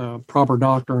taught proper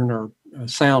doctrine or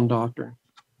sound doctrine.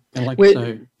 And like you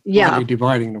say, rightly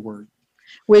dividing the Word.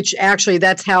 Which actually,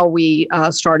 that's how we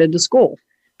started the school,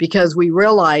 because we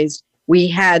realized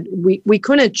we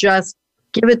couldn't just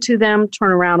give it to them,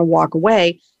 turn around and walk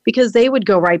away, because they would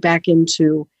go right back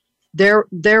into their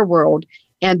world.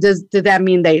 And did that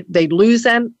mean they lose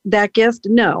that gift?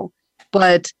 No.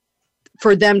 But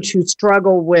for them to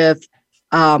struggle with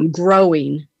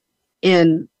growing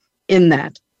in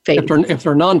that faith. If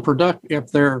they're non-productive,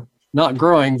 if they're not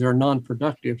growing, they're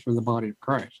non-productive for the body of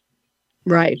Christ.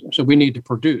 Right. So we need to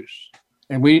produce,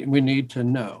 and we need to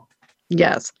know.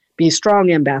 Yes. Be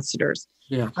strong ambassadors.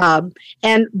 Yeah.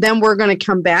 And then we're going to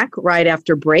come back right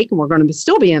after break, and we're going to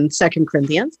still be in 2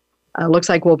 Corinthians. Looks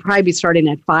like we'll probably be starting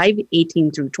at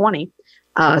 5:18 through 20.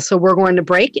 So we're going to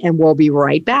break, and we'll be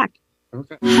right back.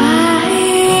 Okay.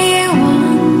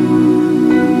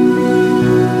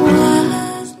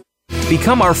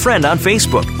 Become our friend on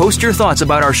Facebook. Post your thoughts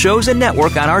about our shows and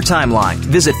network on our timeline.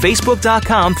 Visit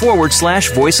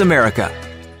Facebook.com/Voice America.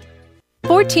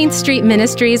 14th Street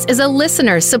Ministries is a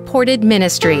listener-supported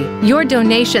ministry. Your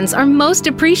donations are most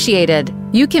appreciated.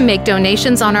 You can make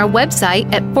donations on our website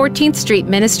at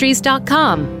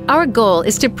 14thstreetministries.com. Our goal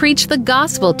is to preach the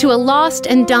gospel to a lost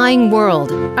and dying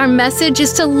world. Our message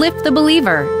is to lift the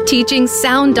believer, teaching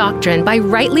sound doctrine by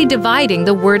rightly dividing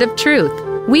the word of truth.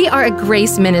 We are a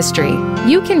grace ministry.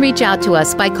 You can reach out to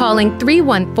us by calling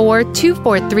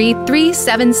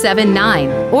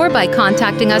 314-243-3779 or by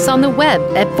contacting us on the web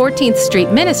at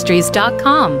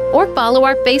 14thstreetministries.com or follow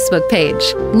our Facebook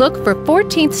page. Look for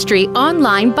 14th Street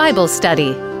Online Bible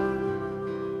Study.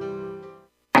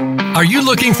 Are you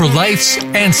looking for life's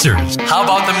answers? How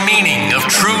about the meaning of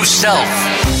true self?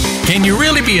 Can you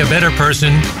really be a better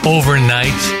person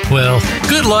overnight? Well,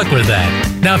 good luck with that.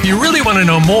 Now, if you really want to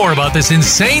know more about this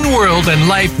insane world and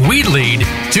life we lead,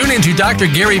 tune into Dr.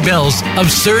 Gary Bell's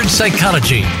Absurd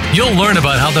Psychology. You'll learn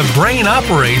about how the brain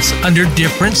operates under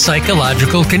different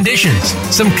psychological conditions.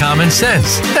 Some common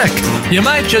sense. Heck, you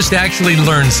might just actually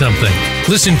learn something.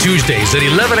 Listen Tuesdays at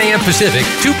 11 a.m. Pacific,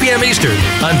 2 p.m. Eastern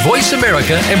on Voice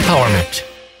America Empowerment.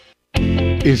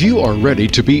 If you are ready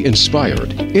to be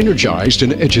inspired, energized,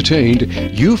 and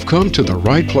edutained, you've come to the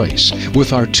right place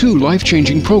with our 2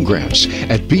 life-changing programs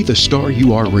at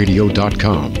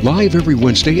BeTheStarYouAreRadio.com. Live every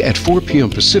Wednesday at 4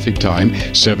 p.m. Pacific Time,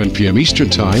 7 p.m.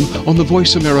 Eastern Time on the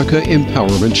Voice America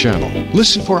Empowerment Channel.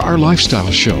 Listen for our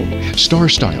lifestyle show, Star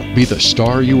Style, Be the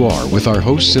Star You Are, with our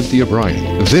host Cynthia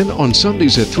Bryan. Then on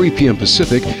Sundays at 3 p.m.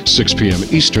 Pacific, 6 p.m.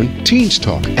 Eastern, Teens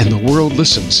Talk and the World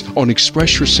Listens on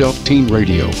Express Yourself Teen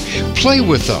Radio. Play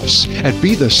with us at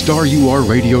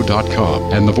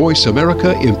BeTheStarYouAreRadio.com and the Voice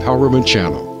America Empowerment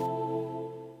Channel.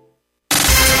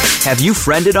 Have you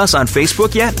friended us on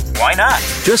Facebook yet? Why not?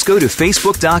 Just go to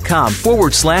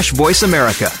Facebook.com/Voice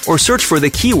America or search for the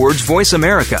keywords Voice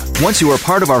America. Once you are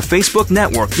part of our Facebook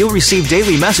network, you'll receive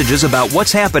daily messages about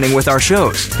what's happening with our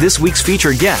shows, this week's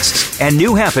featured guests, and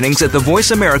new happenings at the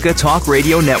Voice America Talk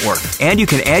Radio Network. And you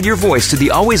can add your voice to the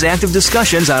always active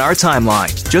discussions on our timeline.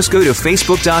 Just go to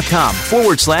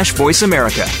Facebook.com/Voice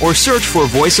America or search for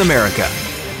Voice America.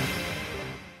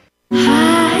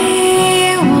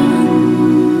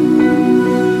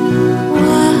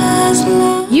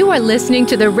 are listening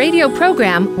to the radio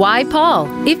program Why Paul.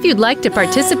 If you'd like to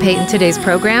participate in today's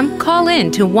program, call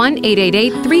in to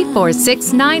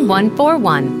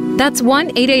 1-888-346-9141. That's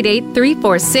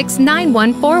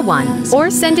 1-888-346-9141. Or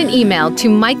send an email to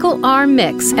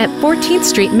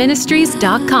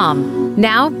michaelrmix@14thstreetministries.com.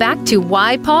 Now back to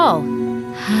Why Paul.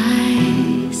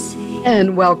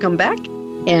 And welcome back.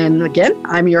 And again,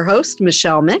 I'm your host,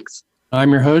 Michelle Mix.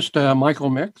 I'm your host, Michael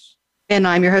Mix. And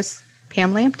I'm your host,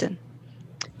 Pam Lampton.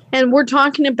 And we're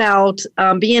talking about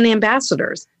being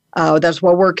ambassadors. That's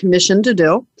what we're commissioned to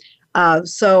do.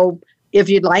 So if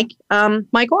you'd like,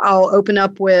 Michael, I'll open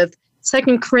up with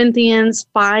 2 Corinthians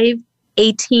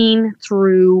 5:18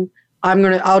 through,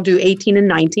 I'll do 18 and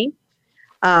 19.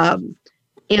 And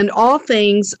all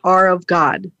things are of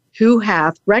God, who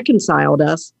hath reconciled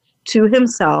us to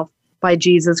himself by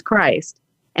Jesus Christ,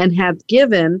 and hath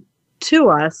given to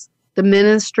us the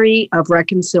ministry of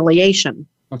reconciliation.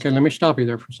 Okay, let me stop you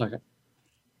there for a second.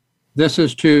 This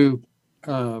is to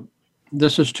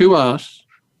us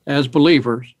as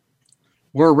believers.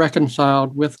 We're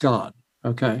reconciled with God.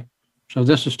 Okay, so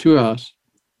this is to us.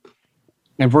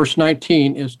 And verse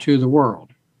 19 is to the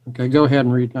world. Okay, go ahead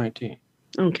and read 19.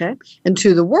 Okay, and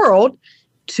to the world,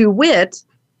 to wit,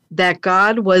 that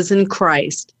God was in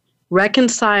Christ,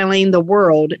 reconciling the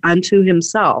world unto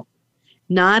himself,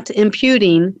 not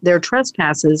imputing their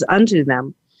trespasses unto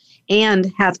them,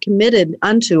 and hath committed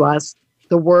unto us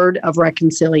the word of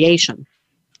reconciliation.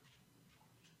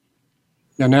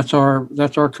 And that's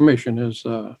our commission, is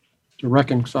to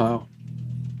reconcile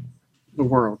the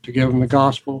world, to give them the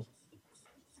gospel,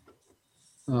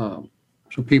 so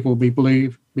people be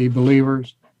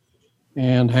believers,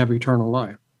 and have eternal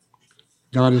life.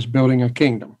 God is building a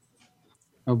kingdom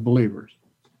of believers.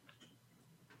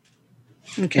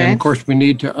 Okay. And of course, we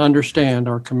need to understand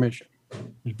our commission.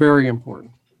 It's very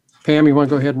important. Pam, you want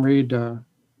to go ahead and read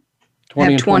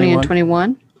 20 and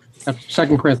 21? That's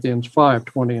 2 Corinthians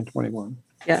 5:20 and 21.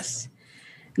 Yes.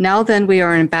 Now then, we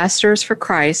are ambassadors for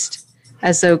Christ,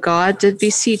 as though God did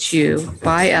beseech you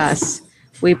by us.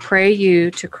 We pray you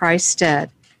to Christ's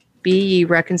stead, be ye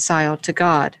reconciled to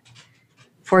God.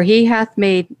 For he hath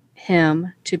made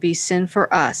him to be sin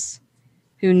for us,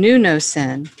 who knew no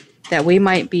sin, that we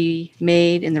might be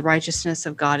made in the righteousness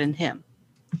of God in him.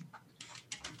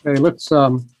 Okay, let's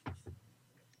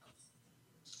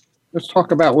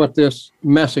talk about what this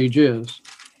message is.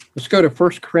 Let's go to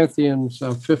 1 Corinthians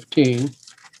 15.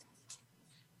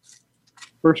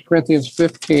 1 Corinthians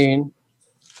 15,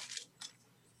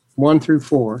 1 through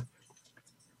 4.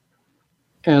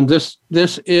 And this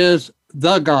is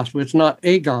the gospel. It's not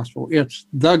a gospel. It's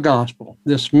the gospel,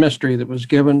 this mystery that was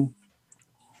given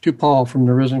to Paul from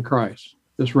the risen Christ,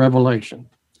 this revelation.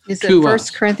 Is it 1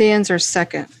 Corinthians or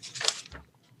 2nd?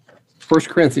 1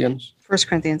 Corinthians. 1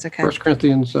 Corinthians, okay. 1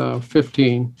 Corinthians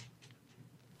 15,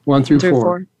 1 through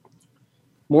 4.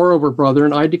 Moreover,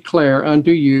 brethren, I declare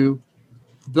unto you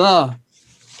the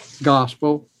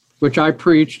gospel which I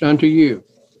preached unto you,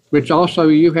 which also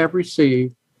you have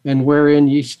received, and wherein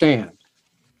ye stand,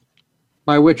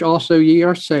 by which also ye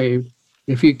are saved,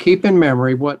 if you keep in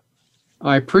memory what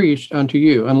I preached unto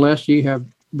you, unless ye have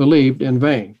believed in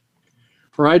vain.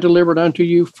 For I delivered unto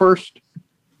you first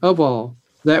of all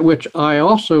that which I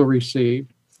also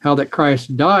received, how that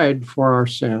Christ died for our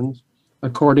sins,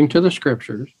 according to the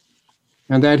Scriptures,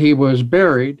 and that he was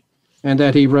buried, and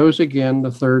that he rose again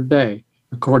the third day,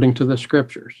 according to the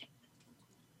Scriptures.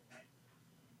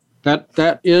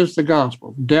 That is the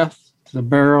gospel: death, the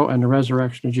burial, and the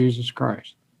resurrection of Jesus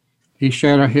Christ. He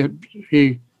shed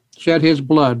his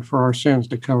blood for our sins,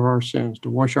 to cover our sins,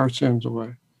 to wash our sins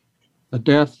away. The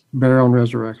death, burial, and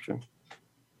resurrection.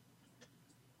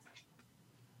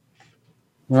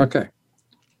 Okay.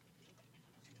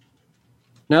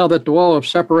 Now that the wall of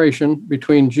separation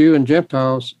between Jew and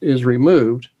Gentiles is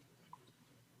removed,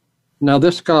 now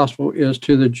this gospel is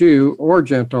to the Jew or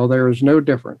Gentile, there is no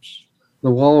difference.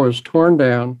 The wall is torn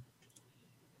down,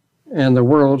 and the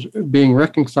world's being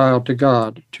reconciled to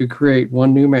God to create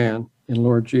one new man in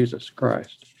Lord Jesus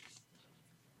Christ.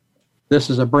 This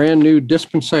is a brand new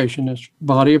dispensation, this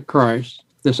body of Christ,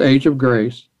 this age of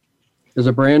grace, is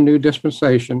a brand new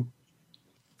dispensation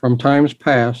from times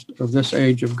past of this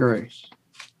age of grace.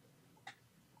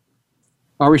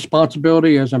 Our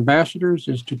responsibility as ambassadors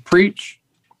is to preach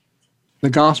the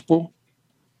gospel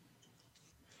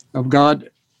of God,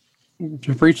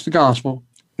 to preach the gospel,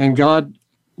 and God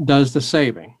does the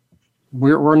saving.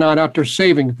 We're not out there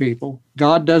saving people.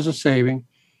 God does the saving.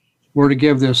 We're to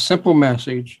give this simple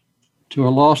message to a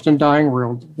lost and dying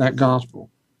world, that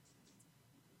gospel.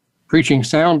 Preaching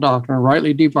sound doctrine,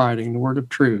 rightly dividing the word of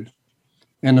truth,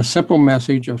 and a simple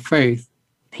message of faith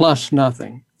plus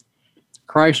nothing.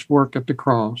 Christ's work at the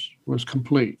cross was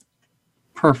complete,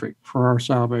 perfect for our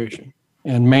salvation,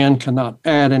 and man cannot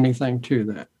add anything to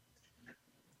that.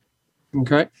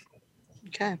 Okay?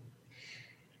 Okay.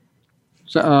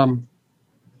 So,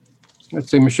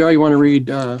 let's see, Michelle, you want to read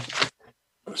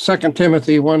 2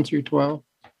 Timothy 1 through 12?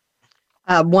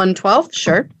 1:12,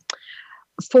 sure.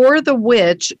 For the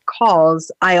which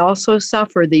cause I also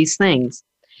suffer these things.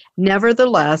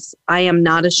 Nevertheless, I am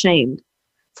not ashamed,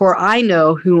 for I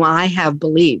know whom I have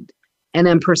believed, and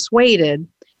am persuaded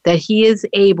that he is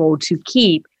able to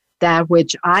keep that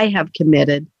which I have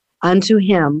committed unto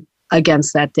him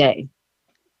against that day.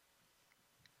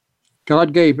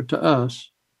 God gave it to us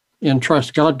in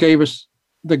trust. God gave us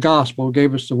the gospel,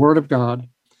 gave us the word of God,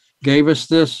 gave us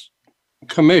this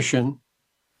commission,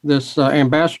 this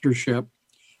ambassadorship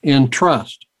in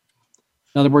trust.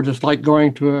 In other words, it's like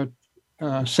going to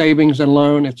a savings and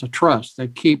loan. It's a trust. They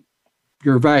keep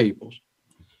your valuables.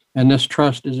 And this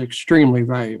trust is extremely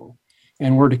valuable.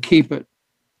 And we're to keep it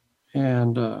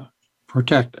and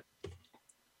protect it.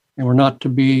 And we're not to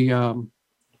be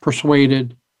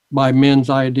persuaded by men's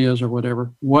ideas or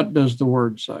whatever. What does the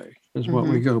word say is what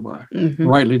we go by,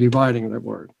 rightly dividing the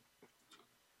word.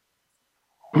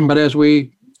 But as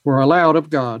we were allowed of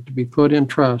God to be put in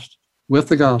trust with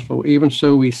the gospel, even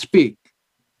so we speak,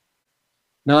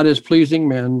 not as pleasing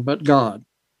men, but God,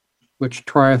 which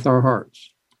trieth our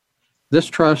hearts. This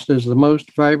trust is the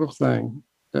most valuable thing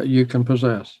that you can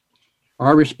possess.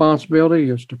 Our responsibility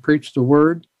is to preach the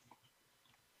word.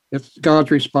 It's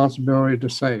God's responsibility to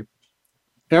save.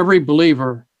 Every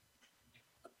believer,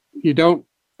 you don't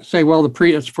say, well,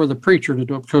 it's for the preacher to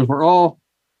do it, because we're all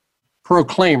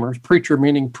proclaimers, preacher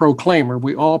meaning proclaimer.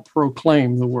 We all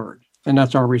proclaim the word, and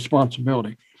that's our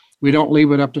responsibility. We don't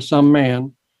leave it up to some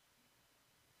man,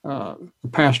 the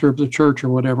pastor of the church or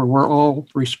whatever. We're all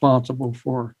responsible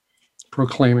for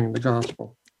proclaiming the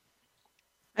gospel.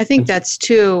 I think that's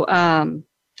too, a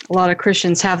lot of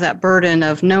Christians have that burden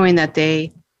of knowing that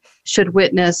they should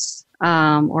witness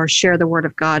or share the word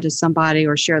of God to somebody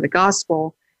or share the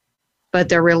gospel, but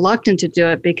they're reluctant to do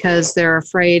it because they're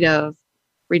afraid of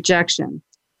rejection.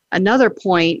 Another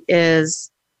point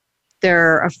is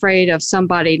they're afraid of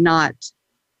somebody not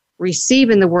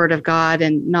receiving the word of God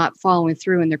and not following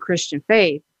through in their Christian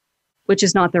faith, which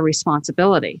is not their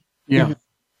responsibility. Yeah.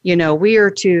 You know, we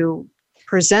are to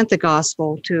present the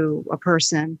gospel to a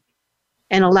person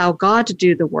and allow God to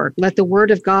do the work. Let the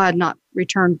word of God not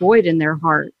return void in their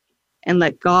heart, and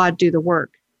let God do the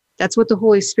work. That's what the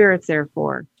Holy Spirit's there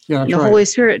for. Yeah, the Holy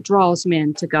Spirit draws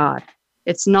men to God.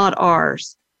 It's not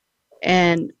ours.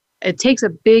 And it takes a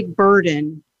big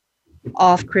burden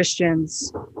off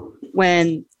Christians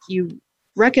when you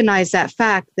recognize that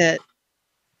fact that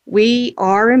we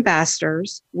are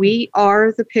ambassadors. We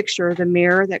are the picture, the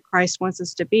mirror that Christ wants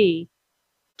us to be,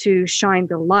 to shine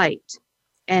the light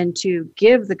and to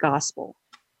give the gospel.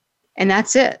 And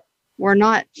that's it. We're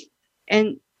not,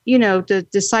 and you know, the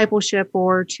discipleship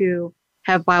or to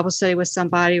have Bible study with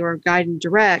somebody or guide and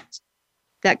direct,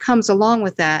 that comes along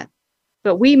with that.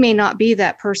 But we may not be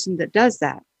that person that does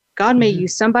that. God may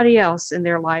use somebody else in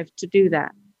their life to do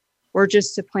that, or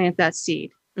just to plant that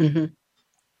seed.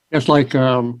 It's like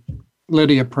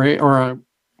Lydia prayed, or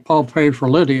Paul prayed for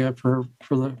Lydia for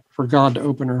God to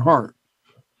open her heart.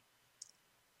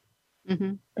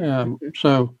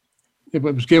 So it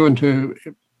was given to,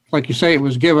 like you say, it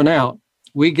was given out.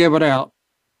 We give it out,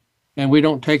 and we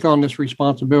don't take on this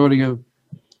responsibility of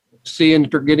seeing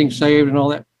that they're getting saved and all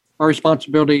that. Our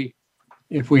responsibility,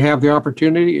 if we have the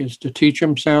opportunity, is to teach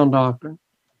them sound doctrine.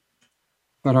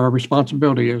 But our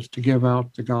responsibility is to give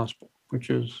out the gospel, which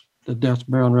is the death,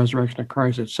 burial, and resurrection of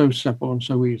Christ. It's so simple and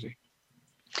so easy.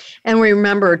 And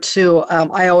remember, too,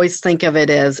 I always think of it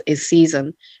as a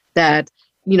season that,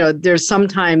 you know, there's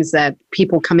sometimes that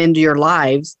people come into your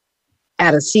lives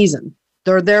at a season.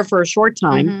 They're there for a short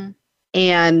time.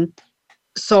 And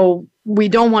so we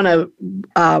don't want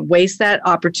to waste that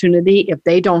opportunity if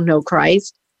they don't know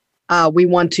Christ. We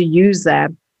want to use that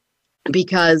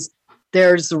because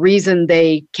there's a reason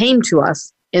they came to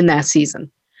us in that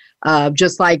season.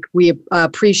 Just like we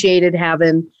appreciated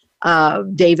having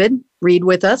David read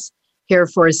with us here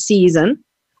for a season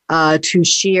to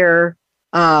share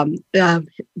the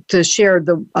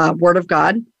Word of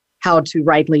God, how to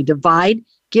rightly divide,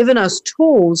 giving us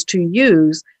tools to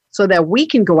use so that we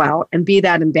can go out and be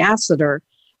that ambassador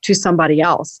to somebody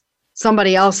else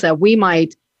that we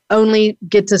might only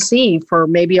get to see for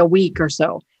maybe a week or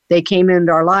so. They came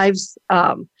into our lives,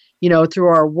 through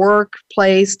our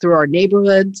workplace, through our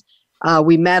neighborhoods.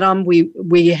 We met them.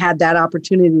 We had that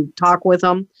opportunity to talk with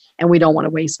them, and we don't want to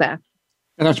waste that.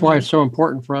 And that's why it's so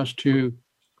important for us to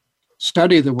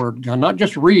study the Word of God, not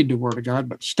just read the Word of God,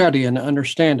 but study and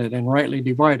understand it and rightly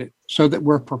divide it so that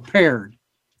we're prepared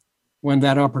when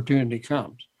that opportunity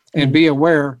comes, and be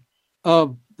aware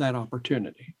of that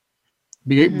opportunity.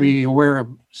 Be aware of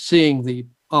seeing the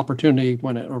opportunity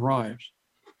when it arrives.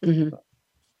 Mm-hmm.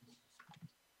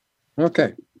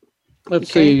 Okay.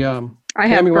 Let's see. I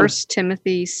have 1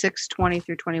 Timothy 6:20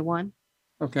 through 21.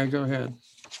 Okay, go ahead.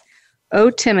 O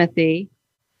Timothy,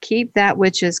 keep that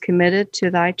which is committed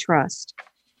to thy trust,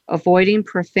 avoiding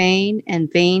profane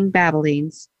and vain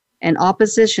babblings and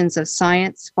oppositions of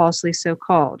science falsely so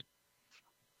called,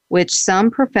 which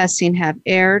some professing have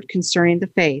erred concerning the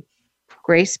faith.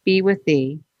 Grace be with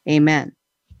thee. Amen.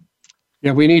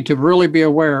 Yeah, we need to really be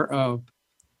aware of,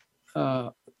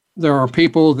 there are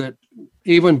people that,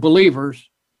 even believers,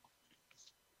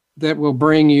 that will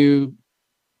bring you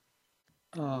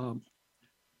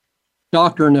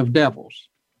doctrine of devils.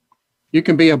 You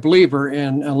can be a believer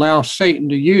and allow Satan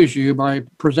to use you by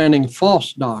presenting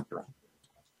false doctrine.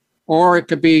 Or it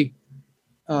could be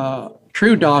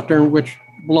true doctrine, which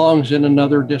belongs in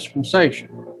another dispensation.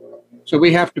 So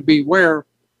we have to be aware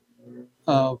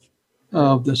of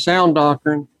the sound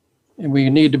doctrine, and we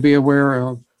need to be aware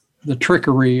of the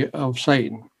trickery of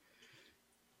Satan.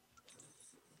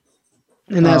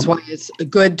 And that's why it's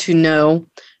good to know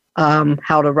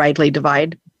how to rightly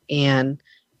divide and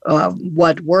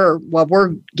what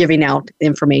we're giving out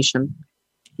information.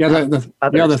 Yeah,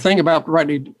 the thing about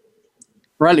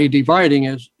rightly dividing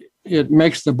is it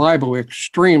makes the Bible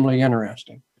extremely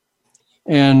interesting,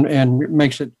 and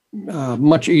makes it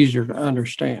much easier to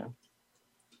understand.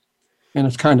 And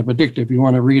it's kind of addictive. You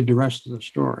want to read the rest of the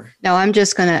story. Now, I'm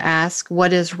just going to ask,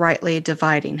 what is rightly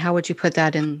dividing? How would you put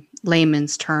that in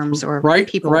layman's terms, or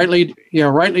people?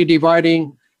 Rightly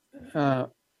dividing.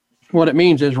 What it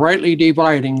means is rightly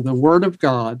dividing the Word of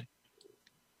God.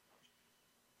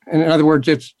 And in other words,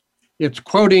 it's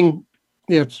quoting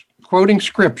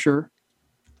Scripture,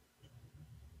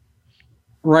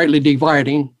 rightly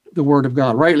dividing the Word of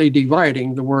God. Rightly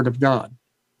dividing the Word of God.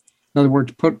 In other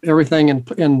words, put everything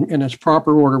in its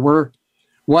proper order. Where,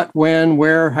 what, when,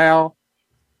 where, how,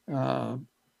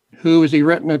 who is he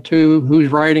written it to,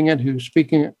 who's writing it, who's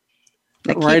speaking it.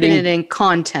 Keeping it in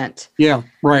content. Yeah,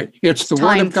 right. It's the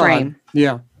Word of God. Frame.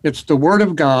 Yeah, it's the Word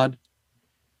of God,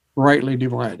 rightly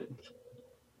divided.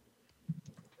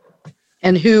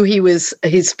 And who he's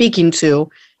speaking to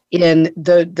in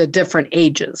the different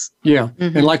ages. Yeah,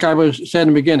 and like I said in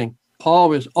the beginning,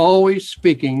 Paul is always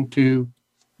speaking to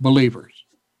believers.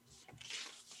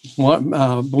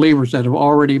 Believers that have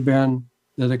already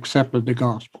that accepted the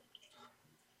gospel.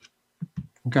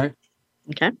 Okay?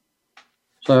 Okay.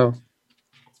 So,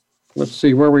 let's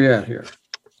see where we at here.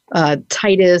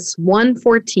 Titus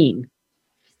 1:14.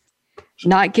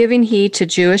 Not giving heed to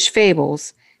Jewish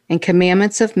fables and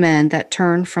commandments of men that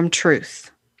turn from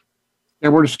truth. Yeah,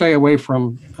 we're to stay away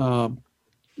from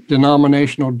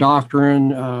denominational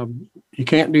doctrine. You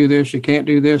can't do this, you can't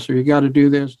do this, or you got to do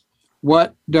this.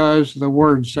 What does the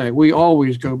Word say? We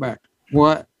always go back.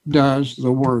 What does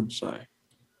the Word say?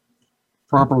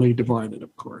 Properly divided,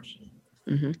 of course.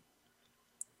 Mm-hmm.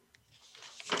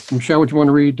 Michelle, would you want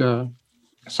to read 2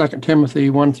 Timothy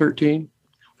 1:13?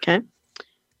 Okay.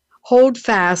 Hold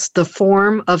fast the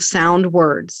form of sound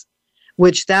words,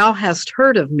 which thou hast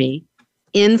heard of me,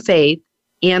 in faith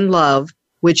and love,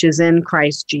 which is in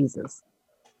Christ Jesus.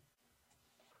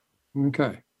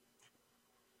 Okay.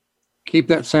 Keep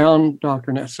that sound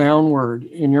doctrine, that sound word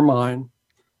in your mind.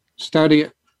 Study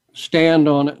it, stand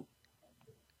on it,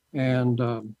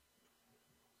 and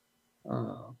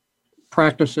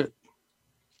practice it.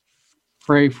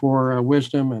 Pray for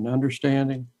wisdom and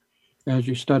understanding as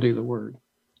you study the Word.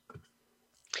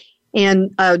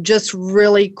 And just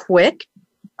really quick,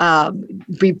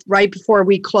 right before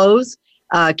we close,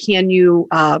 can you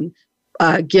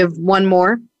give one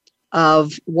more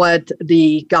of what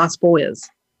the gospel is?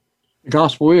 The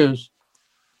gospel is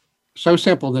so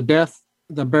simple: the death,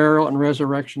 the burial, and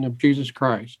resurrection of Jesus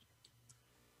Christ.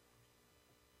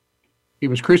 He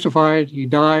was crucified, he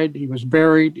died, he was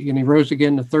buried, and he rose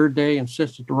again the third day and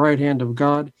sits at the right hand of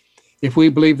God. If we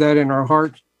believe that in our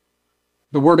hearts,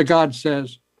 the Word of God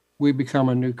says we become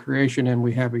a new creation and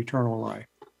we have eternal life.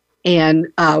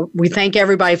 And we thank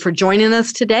everybody for joining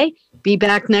us today. Be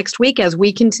back next week as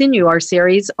we continue our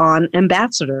series on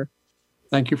Ambassador.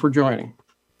 Thank you for joining.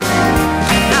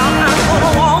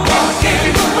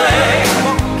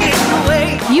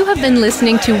 You have been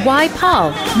listening to Why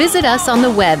Paul. Visit us on the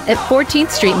web at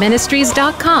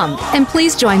 14thstreetministries.com. And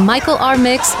please join Michael R.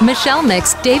 Mix, Michelle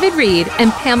Mix, David Reed,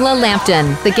 and Pamela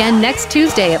Lampton again next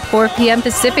Tuesday at 4 p.m.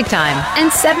 Pacific Time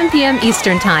and 7 p.m.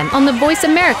 Eastern Time on the Voice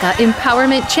America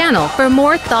Empowerment Channel for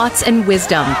more thoughts and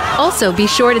wisdom. Also, be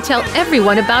sure to tell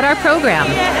everyone about our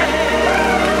program.